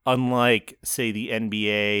that unlike, say, the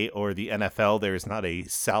NBA or the NFL, there is not a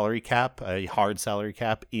salary cap, a hard salary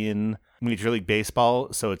cap in Major League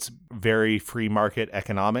Baseball. So it's very free market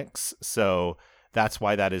economics. So that's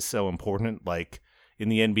why that is so important. Like in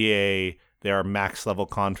the NBA, they are max level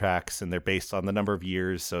contracts and they're based on the number of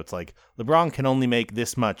years. So it's like LeBron can only make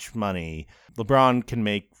this much money. LeBron can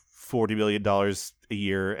make $40 million a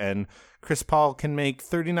year and Chris Paul can make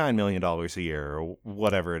 $39 million a year or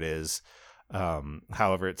whatever it is,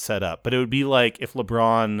 however it's set up. But it would be like if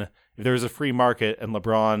there was a free market and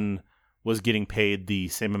LeBron was getting paid the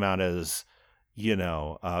same amount as,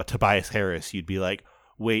 Tobias Harris, you'd be like,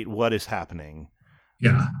 wait, what is happening?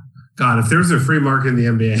 Yeah. God, if there's a free market in the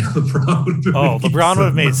NBA, LeBron would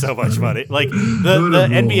have made so much money. Like the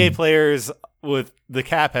NBA players with the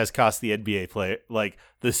cap has cost the NBA player, like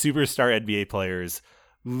the superstar NBA players,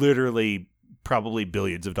 literally probably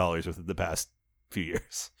billions of dollars within the past few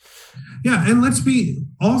years. Yeah, and let's be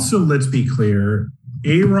clear.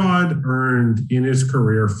 A-Rod earned in his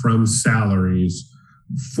career from salaries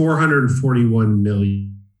 $441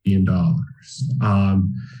 million.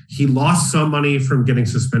 He lost some money from getting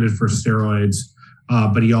suspended for steroids,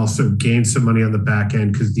 but he also gained some money on the back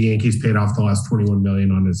end because the Yankees paid off the last $21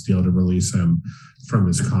 million on his deal to release him from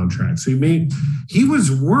his contract. So he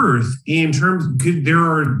was worth, in terms, there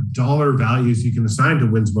are dollar values you can assign to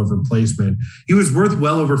wins above replacement. He was worth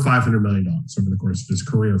well over $500 million over the course of his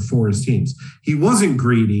career for his teams. He wasn't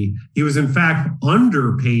greedy. He was in fact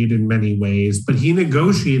underpaid in many ways, but he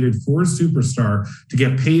negotiated for a superstar to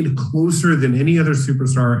get paid closer than any other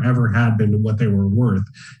superstar ever had been to what they were worth.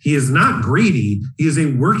 He is not greedy. He is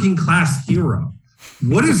a working class hero.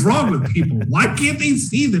 What is wrong with people? Why can't they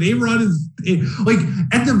see that A-Rod is, like,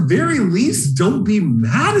 at the very least, don't be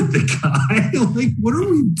mad at the guy. Like, what are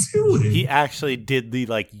we doing? He actually did the,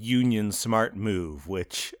 like, union smart move,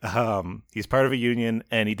 which he's part of a union,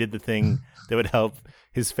 and he did the thing that would help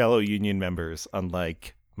his fellow union members,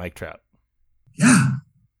 unlike Mike Trout. Yeah.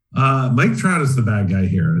 Mike Trout is the bad guy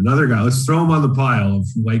here. Another guy. Let's throw him on the pile of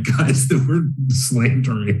white guys that we're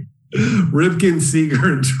slandering. Ripken,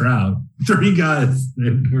 Seager, and Trout. 3 guys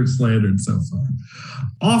that were slandered so far.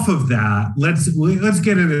 Off of that, let's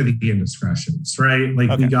get into the indiscretions, right?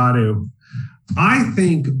 Like, okay. We got to. I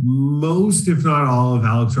think most, if not all, of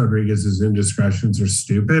Alex Rodriguez's indiscretions are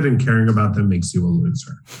stupid, and caring about them makes you a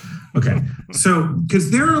loser. Okay, so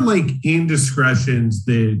because there are like indiscretions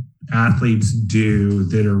that athletes do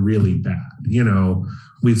that are really bad.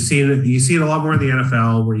 We've seen it. You see it a lot more in the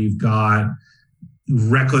NFL, where you've got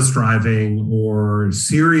reckless driving or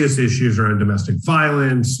serious issues around domestic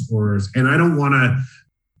violence, and I don't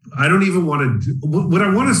even want to, what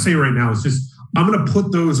I want to say right now is just, I'm going to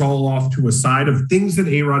put those all off to a side of things that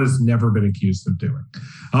A-Rod has never been accused of doing.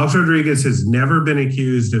 Alex Rodriguez has never been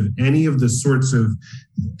accused of any of the sorts of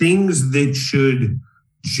things that should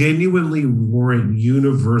genuinely warrant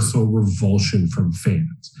universal revulsion from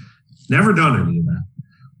fans. Never done any of that.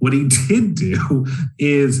 What he did do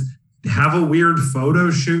is have a weird photo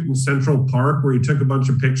shoot in Central Park where he took a bunch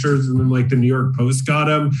of pictures, and then like the New York Post got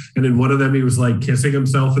him, and in one of them he was like kissing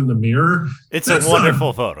himself in the mirror. That's a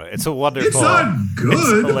wonderful photo. It's a wonderful. It's not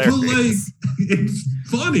good, but like it's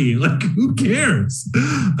funny. Like, who cares?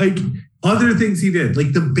 Like, other things he did,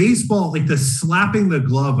 like the baseball, like the slapping the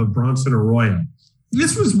glove of Bronson Arroyo.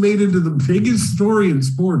 This was made into the biggest story in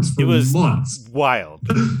sports for months. Wild.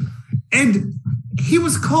 And he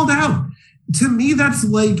was called out. To me, that's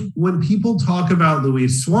like when people talk about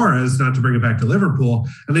Luis Suarez, not to bring it back to Liverpool,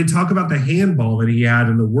 and they talk about the handball that he had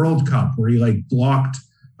in the World Cup where he like blocked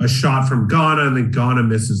a shot from Ghana, and then Ghana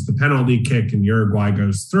misses the penalty kick and Uruguay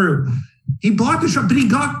goes through. He blocked the shot, but he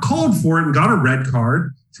got called for it and got a red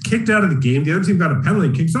card. He's kicked out of the game. The other team got a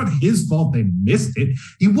penalty kick. It's not his fault they missed it.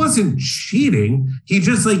 He wasn't cheating. He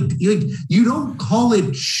just like you don't call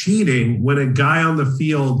it cheating when a guy on the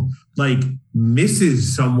field like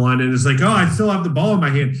misses someone and is like, oh, I still have the ball in my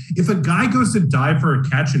hand. If a guy goes to dive for a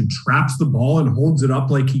catch and traps the ball and holds it up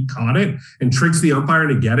like he caught it and tricks the umpire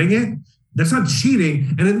into getting it, that's not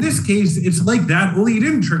cheating. And in this case, it's like that, only he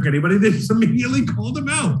didn't trick anybody. They just immediately called him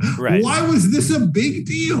out. Right. Why was this a big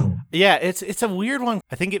deal? Yeah, it's a weird one.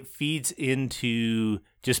 I think it feeds into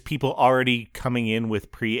just people already coming in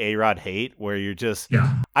with pre-A-Rod hate, where you're just,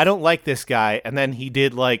 I don't like this guy. And then he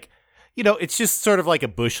did like, it's just sort of like a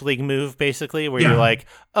Bush League move, basically, where you're like,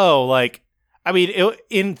 oh, like, I mean,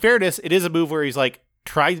 in fairness, it is a move where he's like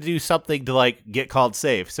trying to do something to like get called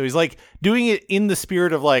safe. So he's like doing it in the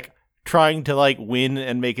spirit of like trying to like win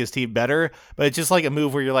and make his team better. But it's just like a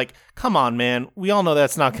move where you're like, come on, man, we all know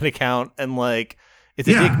that's not going to count. And like, it's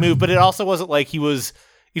a dick move, but it also wasn't like he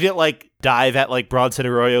didn't like dive at like Bronson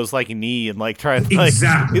Arroyo's like knee and like try and like,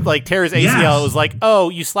 like tear his ACL. It was like, oh,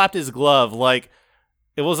 you slapped his glove. Like,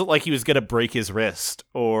 It wasn't like he was going to break his wrist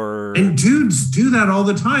or. And dudes do that all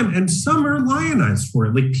the time. And some are lionized for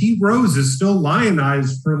it. Like Pete Rose is still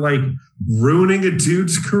lionized for like ruining a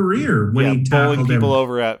dude's career when he tackled people him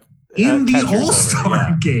over at the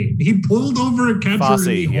All-Star game. He pulled over a catcher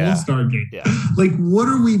Fossey, in the All-Star game. Yeah. Like, what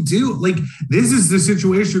are we doing? Like, this is the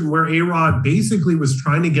situation where A-Rod basically was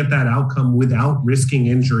trying to get that outcome without risking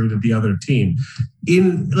injury to the other team.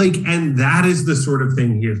 And that is the sort of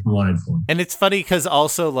thing he is maligned for. And it's funny because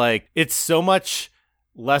also, like, it's so much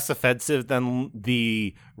less offensive than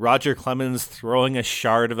the Roger Clemens throwing a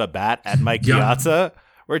shard of a bat at Mike Piazza,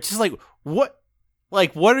 where it's just like, what?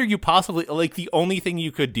 Like, what are you possibly, like, the only thing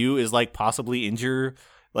you could do is, like, possibly injure,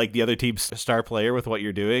 like, the other team's star player with what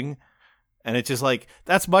you're doing. And it's just, like,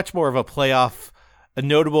 that's much more of a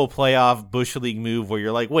notable playoff Bush League move where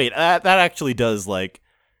you're like, wait, that actually does, like,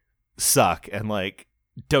 suck. And, like,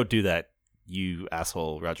 don't do that, you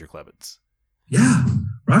asshole Roger Clemens. Yeah.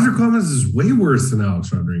 Roger Clemens is way worse than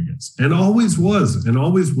Alex Rodriguez and always was and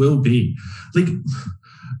always will be. Like,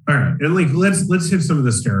 all right. And, like, let's hit some of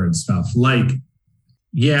the steroid stuff. Like,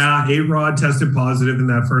 yeah, A-Rod tested positive in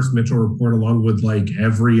that first Mitchell report, along with like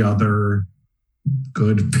every other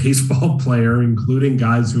good baseball player, including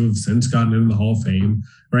guys who have since gotten into the Hall of Fame,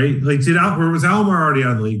 right? Like, was Alomar already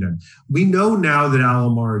out of the league then? We know now that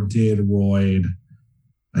Alomar did roid.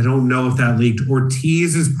 I don't know if that leaked. David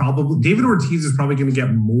Ortiz is probably going to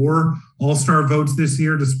get more All-Star votes this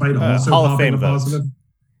year, despite also Hall of Fame positive.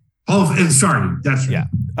 Sorry, that's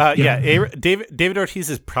right. David Ortiz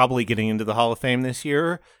is probably getting into the Hall of Fame this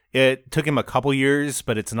year. It took him a couple years,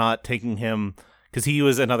 but it's not taking him because he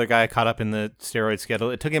was another guy caught up in the steroid schedule.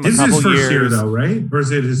 It took him a couple years. This is his first year, though, right? Or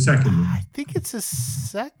is it his second year? I think it's his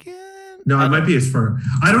second. No, it might be his first.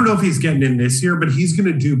 I don't know if he's getting in this year, but he's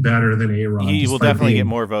going to do better than A-Rod. He will definitely get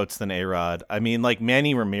more votes than A-Rod. I mean, like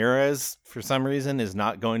Manny Ramirez, for some reason, is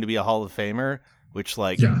not going to be a Hall of Famer, which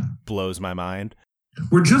blows my mind.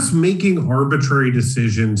 We're just making arbitrary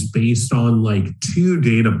decisions based on like 2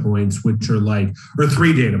 data points, which are like, or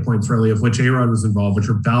 3 data points really, of which A-Rod was involved, which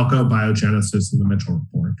are Balco, Biogenesis, and the Mitchell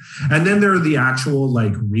report. And then there are the actual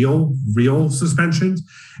like real suspensions.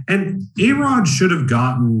 And A-Rod should have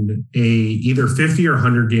gotten a either 50 or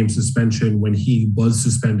 100 game suspension when he was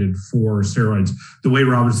suspended for steroids, the way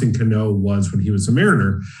Robinson Cano was when he was a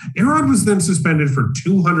Mariner. A-Rod was then suspended for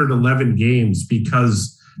 211 games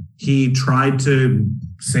because he tried to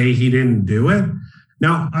say he didn't do it.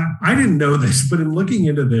 Now, I didn't know this, but in looking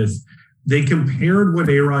into this, they compared what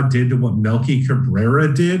A-Rod did to what Melky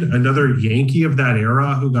Cabrera did, another Yankee of that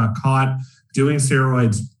era who got caught doing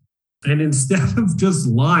steroids. And instead of just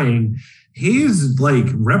lying, his like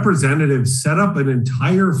representative set up an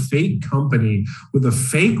entire fake company with a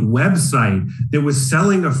fake website that was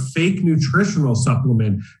selling a fake nutritional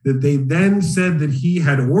supplement that they then said that he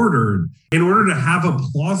had ordered in order to have a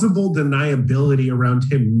plausible deniability around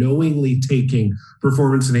him knowingly taking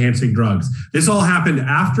performance enhancing drugs. This all happened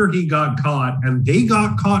after he got caught, and they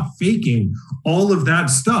got caught faking all of that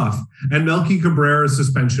stuff. And Melky Cabrera's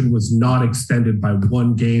suspension was not extended by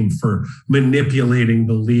 1 game for manipulating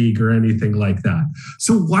the league or anything like that.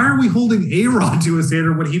 So why are we holding A-Rod to a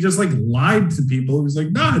standard when he just like lied to people? He was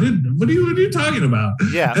like, no, I didn't. What are you talking about?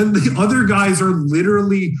 Yeah. And the other guys are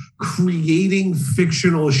literally creating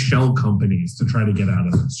fictional shell companies to try to get out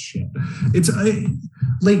of this shit.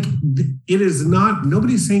 It is not,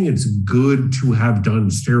 nobody's saying it's good to have done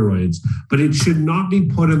steroids, but it should not be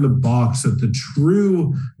put in the box that the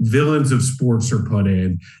true villains of sports are put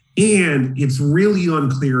in. And it's really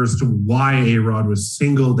unclear as to why A-Rod was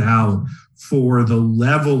singled out for the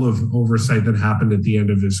level of oversight that happened at the end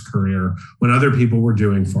of his career when other people were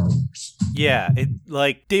doing far worse. Yeah,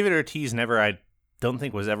 David Ortiz I don't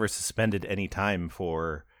think was ever suspended any time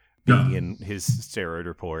for being in his steroid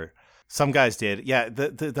report. Some guys did. Yeah,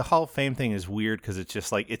 the Hall of Fame thing is weird because it's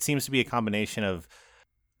just like, it seems to be a combination of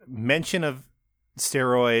mention of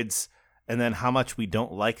steroids and then how much we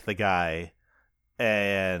don't like the guy.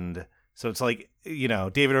 And so it's like,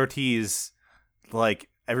 David Ortiz, like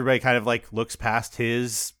everybody kind of like looks past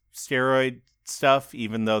his steroid stuff,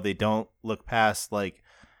 even though they don't look past like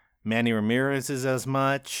Manny Ramirez's as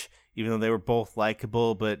much, even though they were both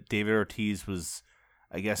likable, but David Ortiz was,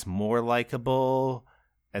 I guess, more likable.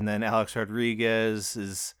 And then Alex Rodriguez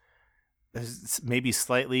has maybe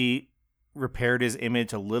slightly repaired his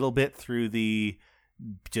image a little bit through the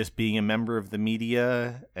just being a member of the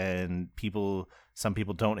media, and some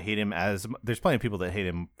people don't hate him there's plenty of people that hate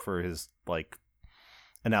him for his like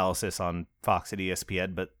analysis on Fox and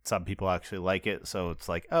ESPN, but some people actually like it. So it's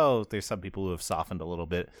like, oh, there's some people who have softened a little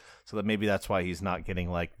bit, so that maybe that's why he's not getting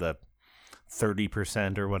like the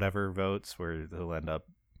 30% or whatever votes, where he'll end up,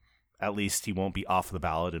 at least he won't be off the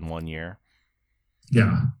ballot in 1 year.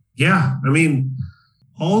 Yeah. Yeah. I mean,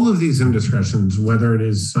 all of these indiscretions, whether it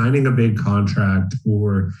is signing a big contract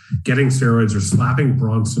or getting steroids or slapping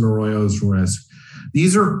Bronson Arroyo's wrist,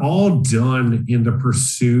 these are all done in the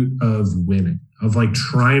pursuit of winning, of like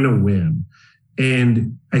trying to win.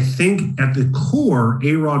 And I think at the core,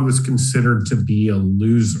 A-Rod was considered to be a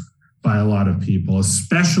loser by a lot of people,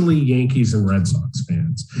 especially Yankees and Red Sox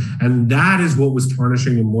fans. And that is what was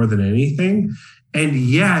tarnishing him more than anything. And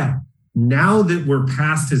yet, now that we're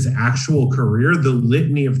past his actual career, the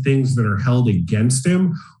litany of things that are held against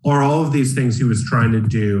him are all of these things he was trying to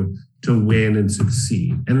do to win and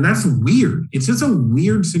succeed. And that's weird. It's just a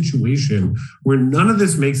weird situation where none of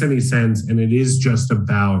this makes any sense. And it is just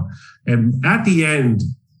about, and at the end,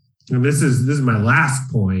 and this is my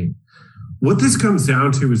last point, what this comes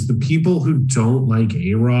down to is the people who don't like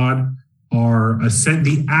A-Rod are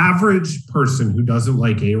the average person who doesn't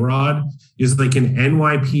like A-Rod is like an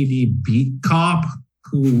NYPD beat cop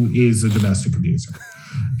who is a domestic abuser.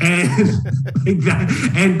 And like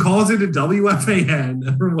that, and calls it a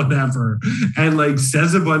WFAN or whatever, and like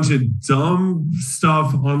says a bunch of dumb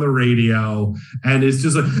stuff on the radio, and it's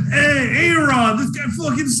just like, "Hey, A-Rod, this guy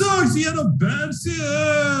fucking sucks. He had a bad,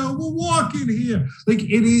 we'll walk in here." Like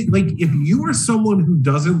it is like if you are someone who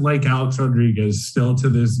doesn't like Alex Rodriguez still to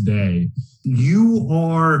this day, you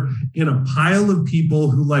are in a pile of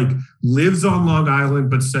people who like lives on Long Island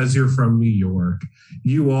but says you're from New York.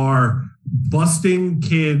 You are busting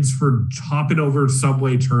kids for hopping over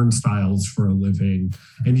subway turnstiles for a living,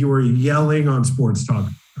 and you are yelling on sports talk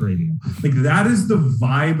radio. Like that is the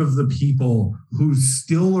vibe of the people who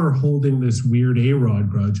still are holding this weird A-Rod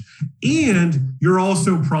grudge. And you're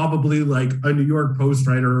also probably like a New York Post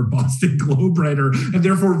writer or Boston Globe writer, and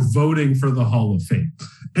therefore voting for the Hall of Fame.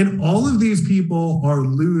 And all of these people are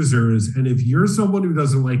losers. And if you're someone who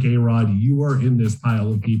doesn't like A-Rod, you are in this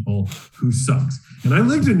pile of people who sucks. And I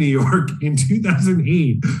lived in New York in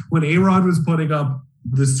 2008 when A-Rod was putting up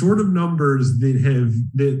the sort of numbers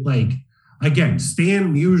that like, again,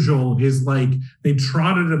 Stan Musial is like, they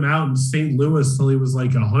trotted him out in St. Louis till he was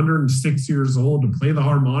like 106 years old to play the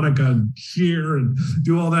harmonica and cheer and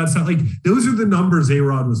do all that stuff. Like, those are the numbers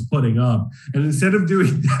A-Rod was putting up. And instead of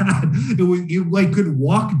doing that, you like could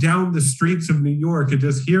walk down the streets of New York and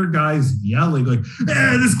just hear guys yelling like,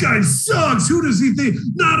 this guy sucks. Who does he think?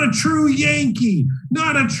 Not a true Yankee.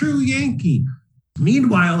 Not a true Yankee.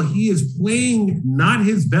 Meanwhile, he is playing not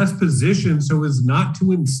his best position so as not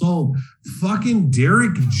to insult fucking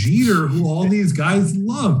Derek Jeter, who all these guys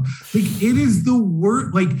love. Like, it is the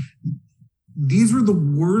worst. Like, these are the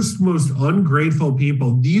worst, most ungrateful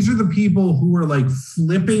people. These are the people who are like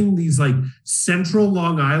flipping these like central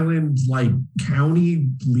Long Island, like county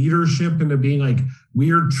leadership into being like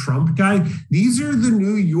weird Trump guy. These are the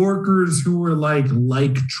New Yorkers who are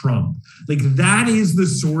like Trump. Like that is the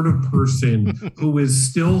sort of person who is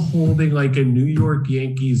still holding like a New York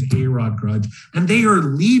Yankees A-Rod grudge. And they are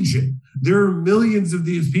legion. There are millions of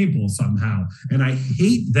these people somehow, and I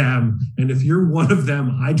hate them. And if you're one of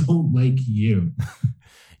them, I don't like you.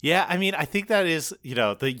 Yeah, I mean, I think that is,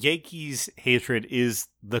 the Yankees hatred is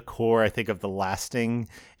the core, I think, of the lasting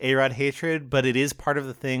A-Rod hatred, but it is part of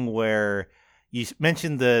the thing where you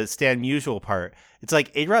mentioned the Stan Musial part. It's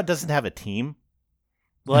like A-Rod doesn't have a team.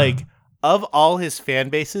 Like, of all his fan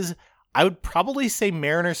bases, I would probably say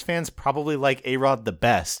Mariners fans probably like A-Rod the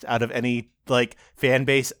best out of any like fan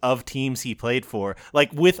base of teams he played for.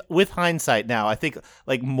 Like with hindsight now, I think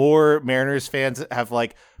like more Mariners fans have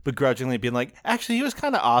like begrudgingly been like, actually he was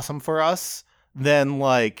kind of awesome for us than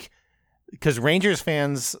like, because Rangers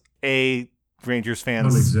fans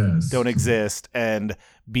don't exist, and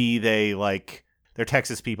B, they're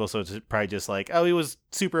Texas people, so it's probably just like, oh, he was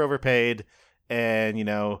super overpaid, and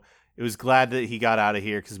it was glad that he got out of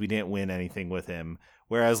here because we didn't win anything with him.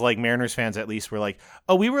 Whereas like Mariners fans at least were like,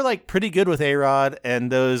 oh, we were like pretty good with A-Rod,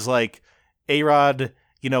 and those like A-Rod,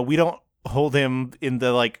 we don't hold him in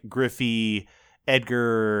the like Griffey,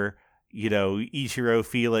 Edgar, Ichiro,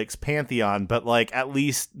 Felix pantheon, but like at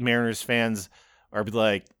least Mariners fans are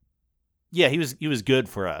like, yeah, he was good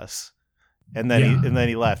for us. And then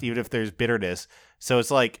he left, even if there's bitterness. So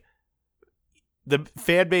it's like the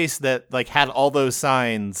fan base that like had all those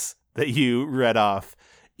signs that you read off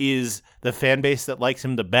is the fan base that likes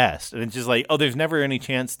him the best. And it's just like, oh, there's never any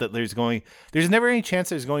chance there's going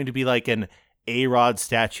to be like an A-Rod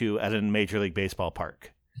statue at a Major League Baseball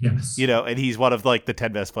park. Yes. And he's one of like the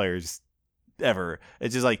 10 best players ever.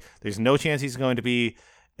 It's just like, there's no chance he's going to be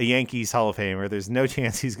a Yankees Hall of Famer. There's no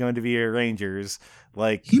chance he's going to be a Rangers.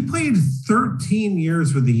 Like, he played 13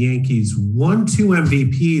 years with the Yankees, won 2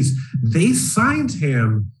 MVPs. They signed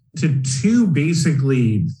him to 2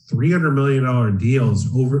 basically $300 million deals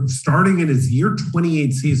over starting in his year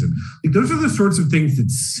 28 season. Like, those are the sorts of things that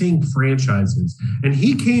sink franchises. And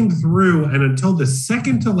he came through, and until the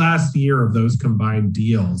second to last year of those combined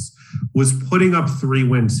deals was putting up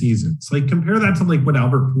 3-win seasons. Like, compare that to like what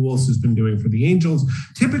Albert Pujols has been doing for the Angels.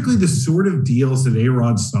 Typically the sort of deals that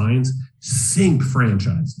A-Rod signs sink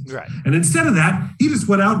franchises. right. And instead of that, he just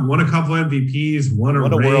went out and won a couple MVPs, won a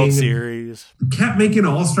ring, World Series, kept making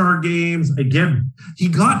All-Star games. Again, he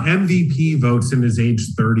got MVP votes in his age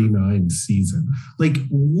 39 season. Like,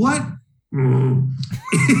 what?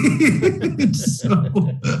 It's so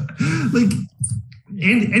like,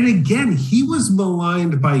 and again, he was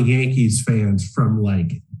maligned by Yankees fans from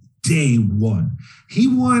like day one. He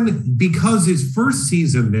won because his first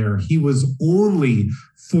season there, he was only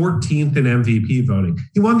 14th in MVP voting.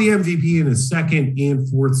 He won the MVP in his second and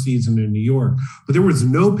fourth season in New York, but there was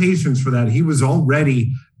no patience for that. He was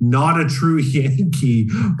already not a true Yankee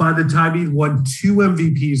by the time he'd won 2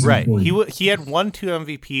 MVPs. Right. He had won 2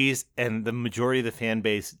 MVPs, and the majority of the fan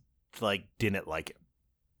base like didn't like him.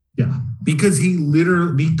 Yeah, because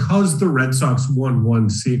because the Red Sox won one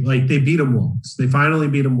seat, like they beat him once. They finally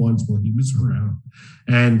beat him once while he was around,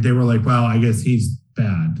 and they were like, "Well, I guess he's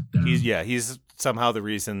bad." Now. He's somehow the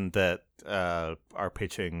reason that our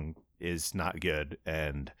pitching is not good,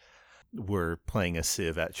 and we're playing a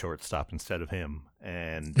sieve at shortstop instead of him.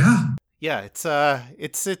 And it's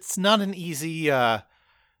not an easy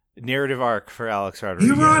narrative arc for Alex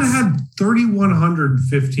Rodriguez. A-Rod had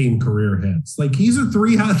 3,115 career hits. Like, he's a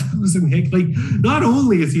 3,000 hit. Like, not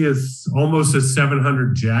only is he almost a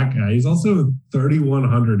 700 jack guy, he's also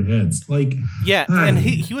 3,100 hits. Like, yeah, and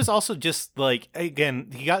he was also just like,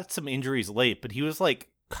 again, he got some injuries late, but he was like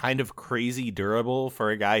kind of crazy durable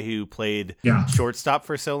for a guy who played shortstop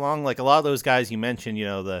for so long. Like, a lot of those guys you mentioned, you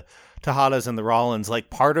know, the Tejadas and the Rollins, like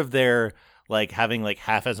part of their like having like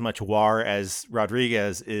half as much WAR as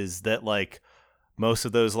Rodriguez is that like most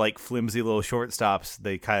of those like flimsy little shortstops,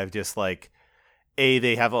 they kind of just like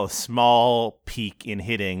they have a small peak in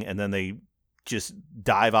hitting and then they just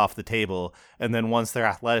dive off the table, and then once their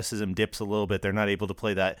athleticism dips a little bit, they're not able to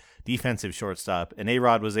play that defensive shortstop. And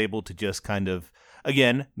A-Rod was able to just kind of,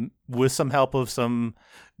 again, with some help of some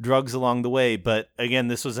drugs along the way, but again,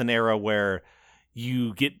 this was an era where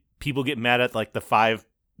people get mad at like the 5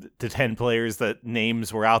 to 10 players that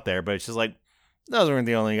names were out there, but it's just like, those weren't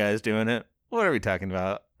the only guys doing it. What are we talking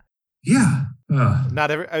about? Yeah. Not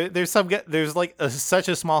every. There's like such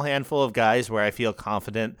a small handful of guys where I feel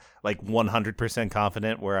confident, like 100%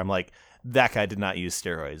 confident, where I'm like, that guy did not use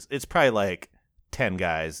steroids. It's probably like 10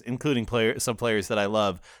 guys, including some players that I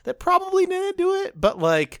love, that probably didn't do it, but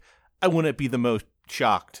like, I wouldn't be the most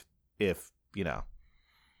shocked if, you know.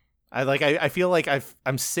 I feel like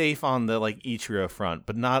I'm safe on the like Ichiro front,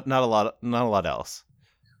 but not a lot else.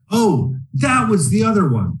 Oh, that was the other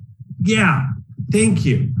one. Yeah, thank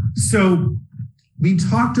you. So we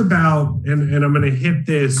talked about, and I'm going to hit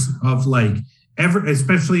this of like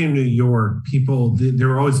especially in New York, people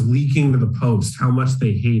they're always leaking to the Post how much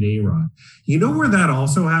they hate A-Rod. You know where that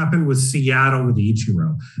also happened was Seattle with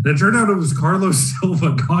Ichiro. And it turned out it was Carlos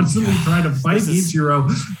Silva constantly trying to fight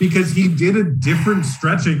Ichiro because he did a different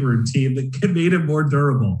stretching routine that made him more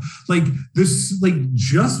durable. Like this, like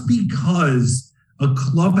just because a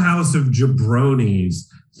clubhouse of jabronis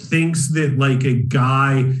thinks that like a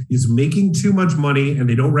guy is making too much money and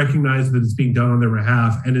they don't recognize that it's being done on their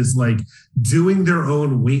behalf and is like doing their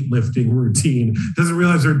own weightlifting routine, doesn't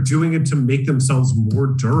realize they're doing it to make themselves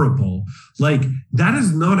more durable. Like that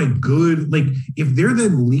is not a good, like if they're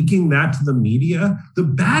then leaking that to the media, the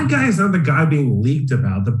bad guy is not the guy being leaked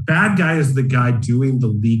about. The bad guy is the guy doing the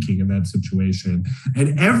leaking in that situation.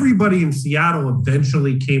 And everybody in Seattle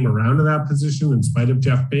eventually came around to that position in spite of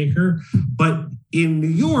Jeff Baker. But in New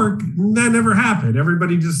York, that never happened.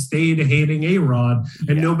 Everybody just stayed hating A-Rod,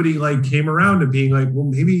 and nobody like came around to being like,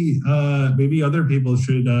 well, maybe other people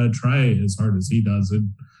should try as hard as he does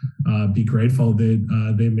and be grateful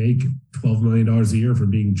that they make $12 million a year for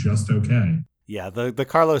being just okay. Yeah, the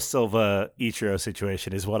Carlos Silva Ichiro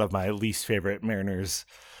situation is one of my least favorite Mariners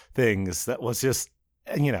things. That was just,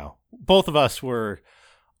 you know, both of us were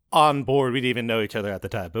on board. We didn't even know each other at the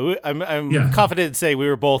time, but I'm confident to say we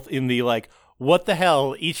were both in the like, what the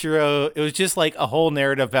hell, Ichiro? It was just like a whole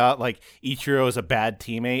narrative about like Ichiro is a bad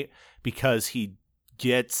teammate because he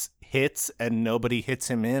gets hits and nobody hits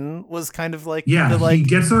him in. Was kind of like he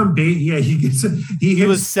gets on base. Yeah, he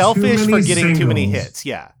was selfish for getting too many hits.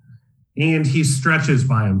 Yeah, and he stretches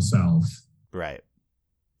by himself. Right.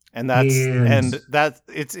 And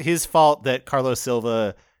it's his fault that Carlos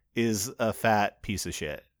Silva is a fat piece of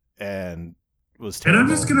shit and was terrible. And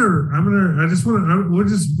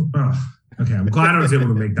okay, I'm glad I was able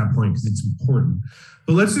to make that point because it's important.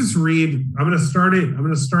 But let's just read. I'm going to start it.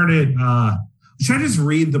 Should I just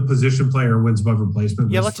read the position player wins above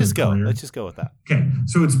replacement? Yeah, let's just go. Let's just go with that. Okay,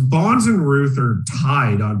 so it's Bonds and Ruth are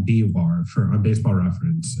tied on BWAR on Baseball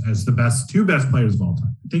Reference as the two best players of all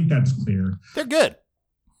time. I think that's clear. They're good.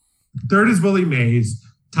 Third is Willie Mays,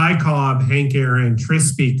 Ty Cobb, Hank Aaron, Tris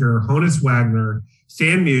Speaker, Honus Wagner,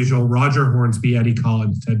 Stan Musial, Roger Hornsby, Eddie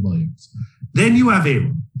Collins, Ted Williams. Then you have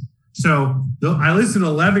Abram. So I listed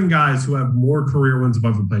 11 guys who have more career wins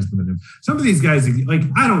above replacement than him. Some of these guys, like,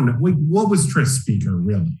 I don't know. Like, what was Tris Speaker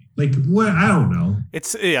really? Like, what? I don't know.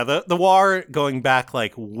 It's, the WAR going back,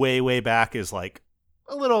 like, way back is, like,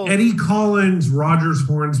 a little... Eddie Collins, Rogers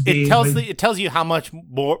Hornsby. It tells you how much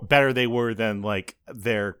more better they were than, like,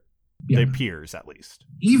 their peers, at least.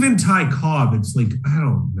 Even Ty Cobb, it's like, I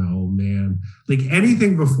don't know, man. Like,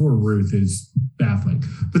 anything before Ruth is baffling.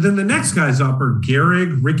 But then the next guys up are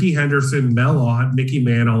Gehrig, Ricky Henderson, Mel Ott, Mickey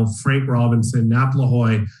Mantle, Frank Robinson, Nap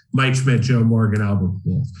LaHoy, Mike Schmidt, Joe Morgan, Albert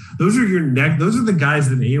Pujols. Those are those are the guys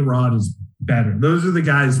that A-Rod is better. Those are the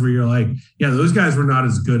guys where you're like, yeah, those guys were not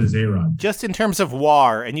as good as A-Rod. Just in terms of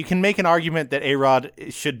WAR, and you can make an argument that A-Rod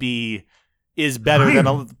is better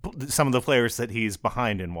than some of the players that he's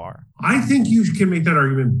behind in WAR. I think you can make that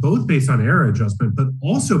argument both based on era adjustment, but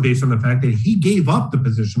also based on the fact that he gave up the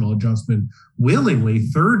positional adjustment willingly.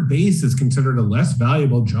 Third base is considered a less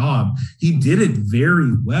valuable job. He did it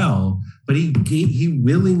very well, but he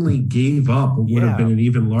willingly gave up what would have been an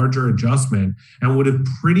even larger adjustment and would have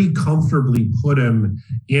pretty comfortably put him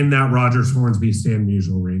in that Rogers Hornsby Stan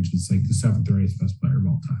Musial range. It's like the 7th or 8th best player of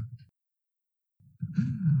all time.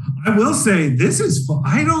 I will say this is.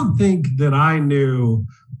 I don't think that I knew.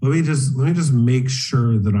 Let me just make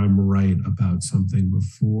sure that I'm right about something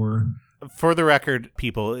before. For the record,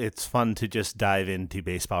 people, it's fun to just dive into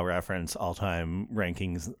Baseball Reference all-time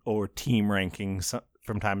rankings or team rankings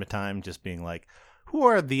from time to time. Just being like, who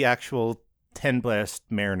are the actual 10 best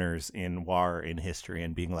Mariners in WAR in history,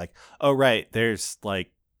 and being like, oh right, there's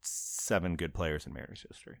like 7 good players in Mariners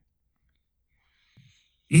history.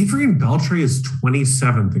 Adrian Beltre is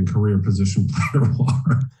 27th in career position player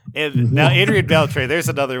WAR. And now Adrian Beltre, there's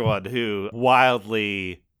another one who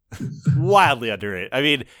wildly underrated. I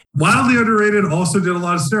mean, wildly underrated, also did a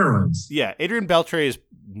lot of steroids. Yeah, Adrian Beltre is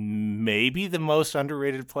maybe the most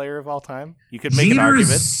underrated player of all time. You could make Jeter an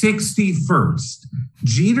argument. Is 61st.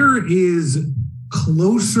 Jeter is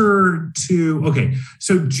closer to, okay,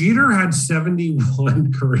 so Jeter had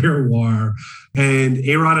 71 career WAR and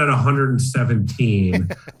A-Rod had 117.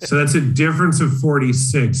 So that's a difference of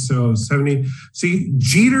 46. So 70. See,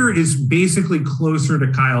 Jeter is basically closer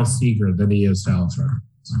to Kyle Seager than he is to Alex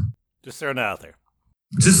Rodriguez. Just throwing it out there.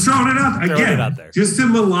 Just throwing it out again. Just to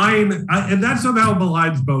malign, and that somehow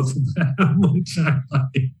maligns both of them, which I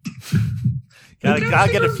like.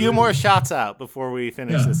 Gotta get a few more shots out before we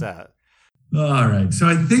finish this out. All right. So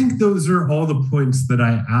I think those are all the points that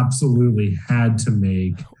I absolutely had to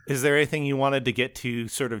make. Is there anything you wanted to get to,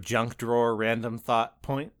 sort of junk drawer random thought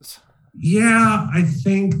points? Yeah, I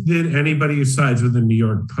think that anybody who sides with the New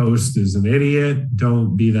York Post is an idiot.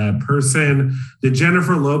 Don't be that person. The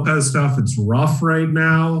Jennifer Lopez stuff, it's rough right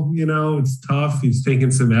now. You know, it's tough. He's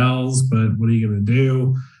taking some L's, but what are you going to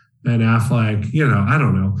do? Ben Affleck, I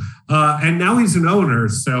don't know. And now he's an owner,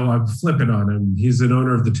 so I'm flipping on him. He's an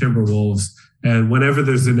owner of the Timberwolves. And whenever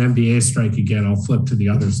there's an NBA strike again, I'll flip to the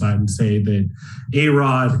other side and say that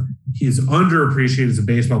A-Rod, he's underappreciated as a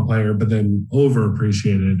baseball player, but then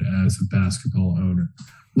overappreciated as a basketball owner.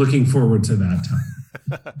 Looking forward to that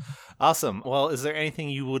time. Awesome. Well, is there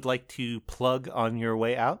anything you would like to plug on your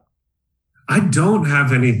way out? I don't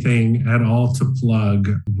have anything at all to plug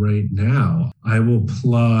right now. I will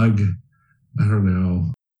plug, I don't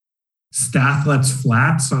know, Stathlet's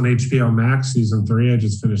Flats on HBO Max, season 3. I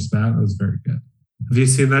just finished that. That was very good. Have you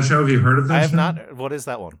seen that show? Have you heard of that show? I have not. What is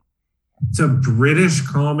that one? It's a British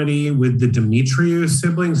comedy with the Demetriou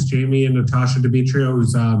siblings, Jamie and Natasha Demetriou,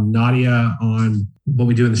 who's Nadia on What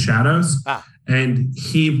We Do in the Shadows. And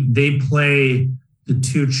they play the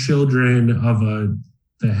 2 children of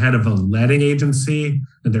the head of a letting agency,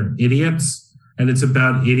 and they're idiots. And it's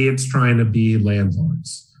about idiots trying to be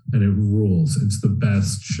landlords. And it rules. It's the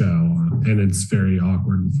best show, and it's very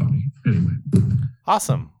awkward and funny. Anyway.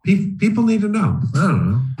 Awesome. People need to know. I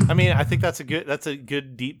don't know. I mean, I think that's a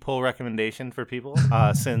good deep pull recommendation for people.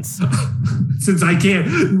 Since I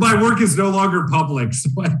can't, my work is no longer public, so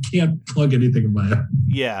I can't plug anything in my own.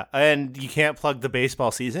 Yeah, and you can't plug the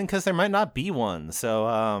baseball season because there might not be one. So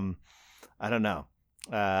I don't know.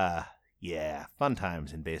 Yeah, fun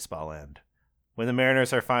times in baseball land when the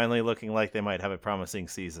Mariners are finally looking like they might have a promising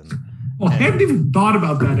season. Well, I hadn't even thought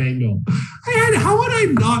about that angle. How would I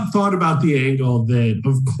not thought about the angle that,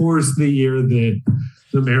 of course, the year that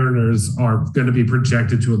the Mariners are going to be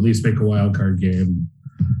projected to at least make a wild card game.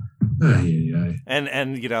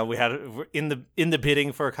 And we had in the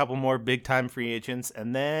bidding for a couple more big time free agents,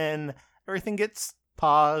 and then everything gets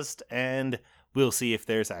paused, and we'll see if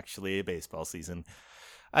there's actually a baseball season.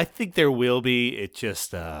 I think there will be. It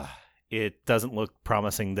just it doesn't look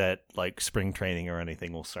promising that like spring training or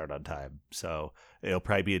anything will start on time. So it'll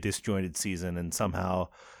probably be a disjointed season, and somehow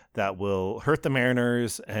that will hurt the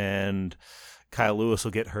Mariners, and Kyle Lewis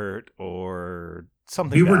will get hurt or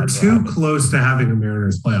something. We were too close to having a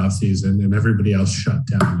Mariners playoff season, and everybody else shut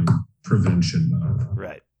down in prevention mode.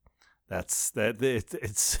 Right. That's that.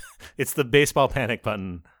 It's the baseball panic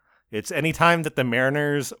button. It's any time that the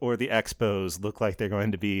Mariners or the Expos look like they're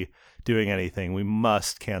going to be doing anything, we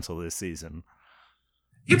must cancel this season.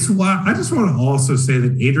 It's wild. I just want to also say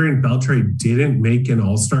that Adrian Beltre didn't make an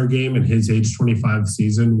All-Star game in his age 25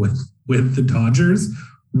 season with the Dodgers.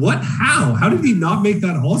 What? How did he not make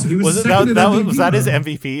that All-Star? He was second in MVP. Was that his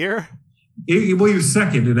MVP year? He was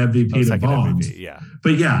second in MVP to Bonds. MVP, yeah.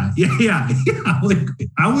 But yeah. Like,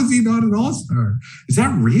 how was he not an All-Star? Is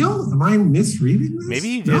that real? Am I misreading this? Maybe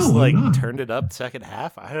he just turned it up second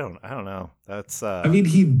half. I don't know. That's. I mean,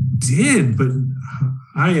 he did, but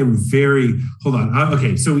I am very. Hold on.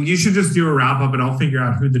 Okay, so you should just do a wrap up, and I'll figure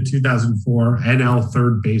out who the 2004 NL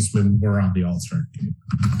third basemen were on the All-Star game.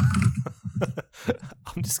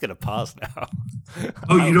 I'm just gonna pause now.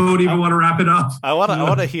 Oh, you don't even want to wrap it up? I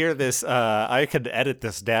want to hear this. I could edit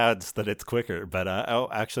this down so that it's quicker, but I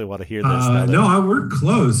actually want to hear this. We're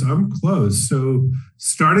close. I'm close. So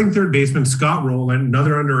starting third baseman, Scott Rowland,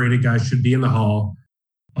 another underrated guy, should be in the Hall.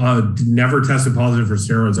 Never tested positive for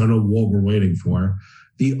steroids. I don't know what we're waiting for.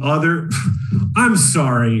 The other, I'm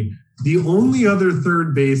sorry. The only other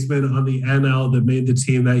third baseman on the NL that made the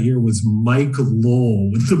team that year was Mike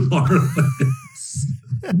Lowell with the Marlins.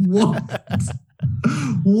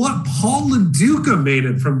 What? Paul LaDuca made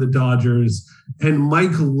it from the Dodgers, and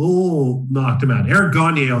Mike Lowell knocked him out. Eric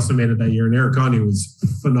Gagne also made it that year, and Eric Gagne was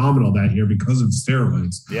phenomenal that year because of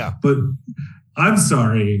steroids. Yeah. But I'm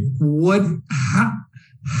sorry. What?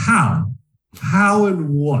 How and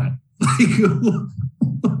what? Like,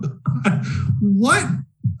 what?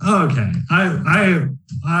 Okay.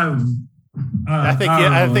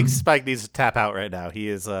 I think Spike needs to tap out right now. He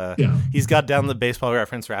is he's got down the Baseball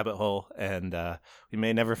Reference rabbit hole, and we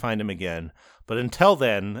may never find him again. But until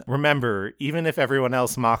then, remember, even if everyone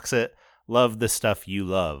else mocks it, love the stuff you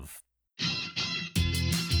love.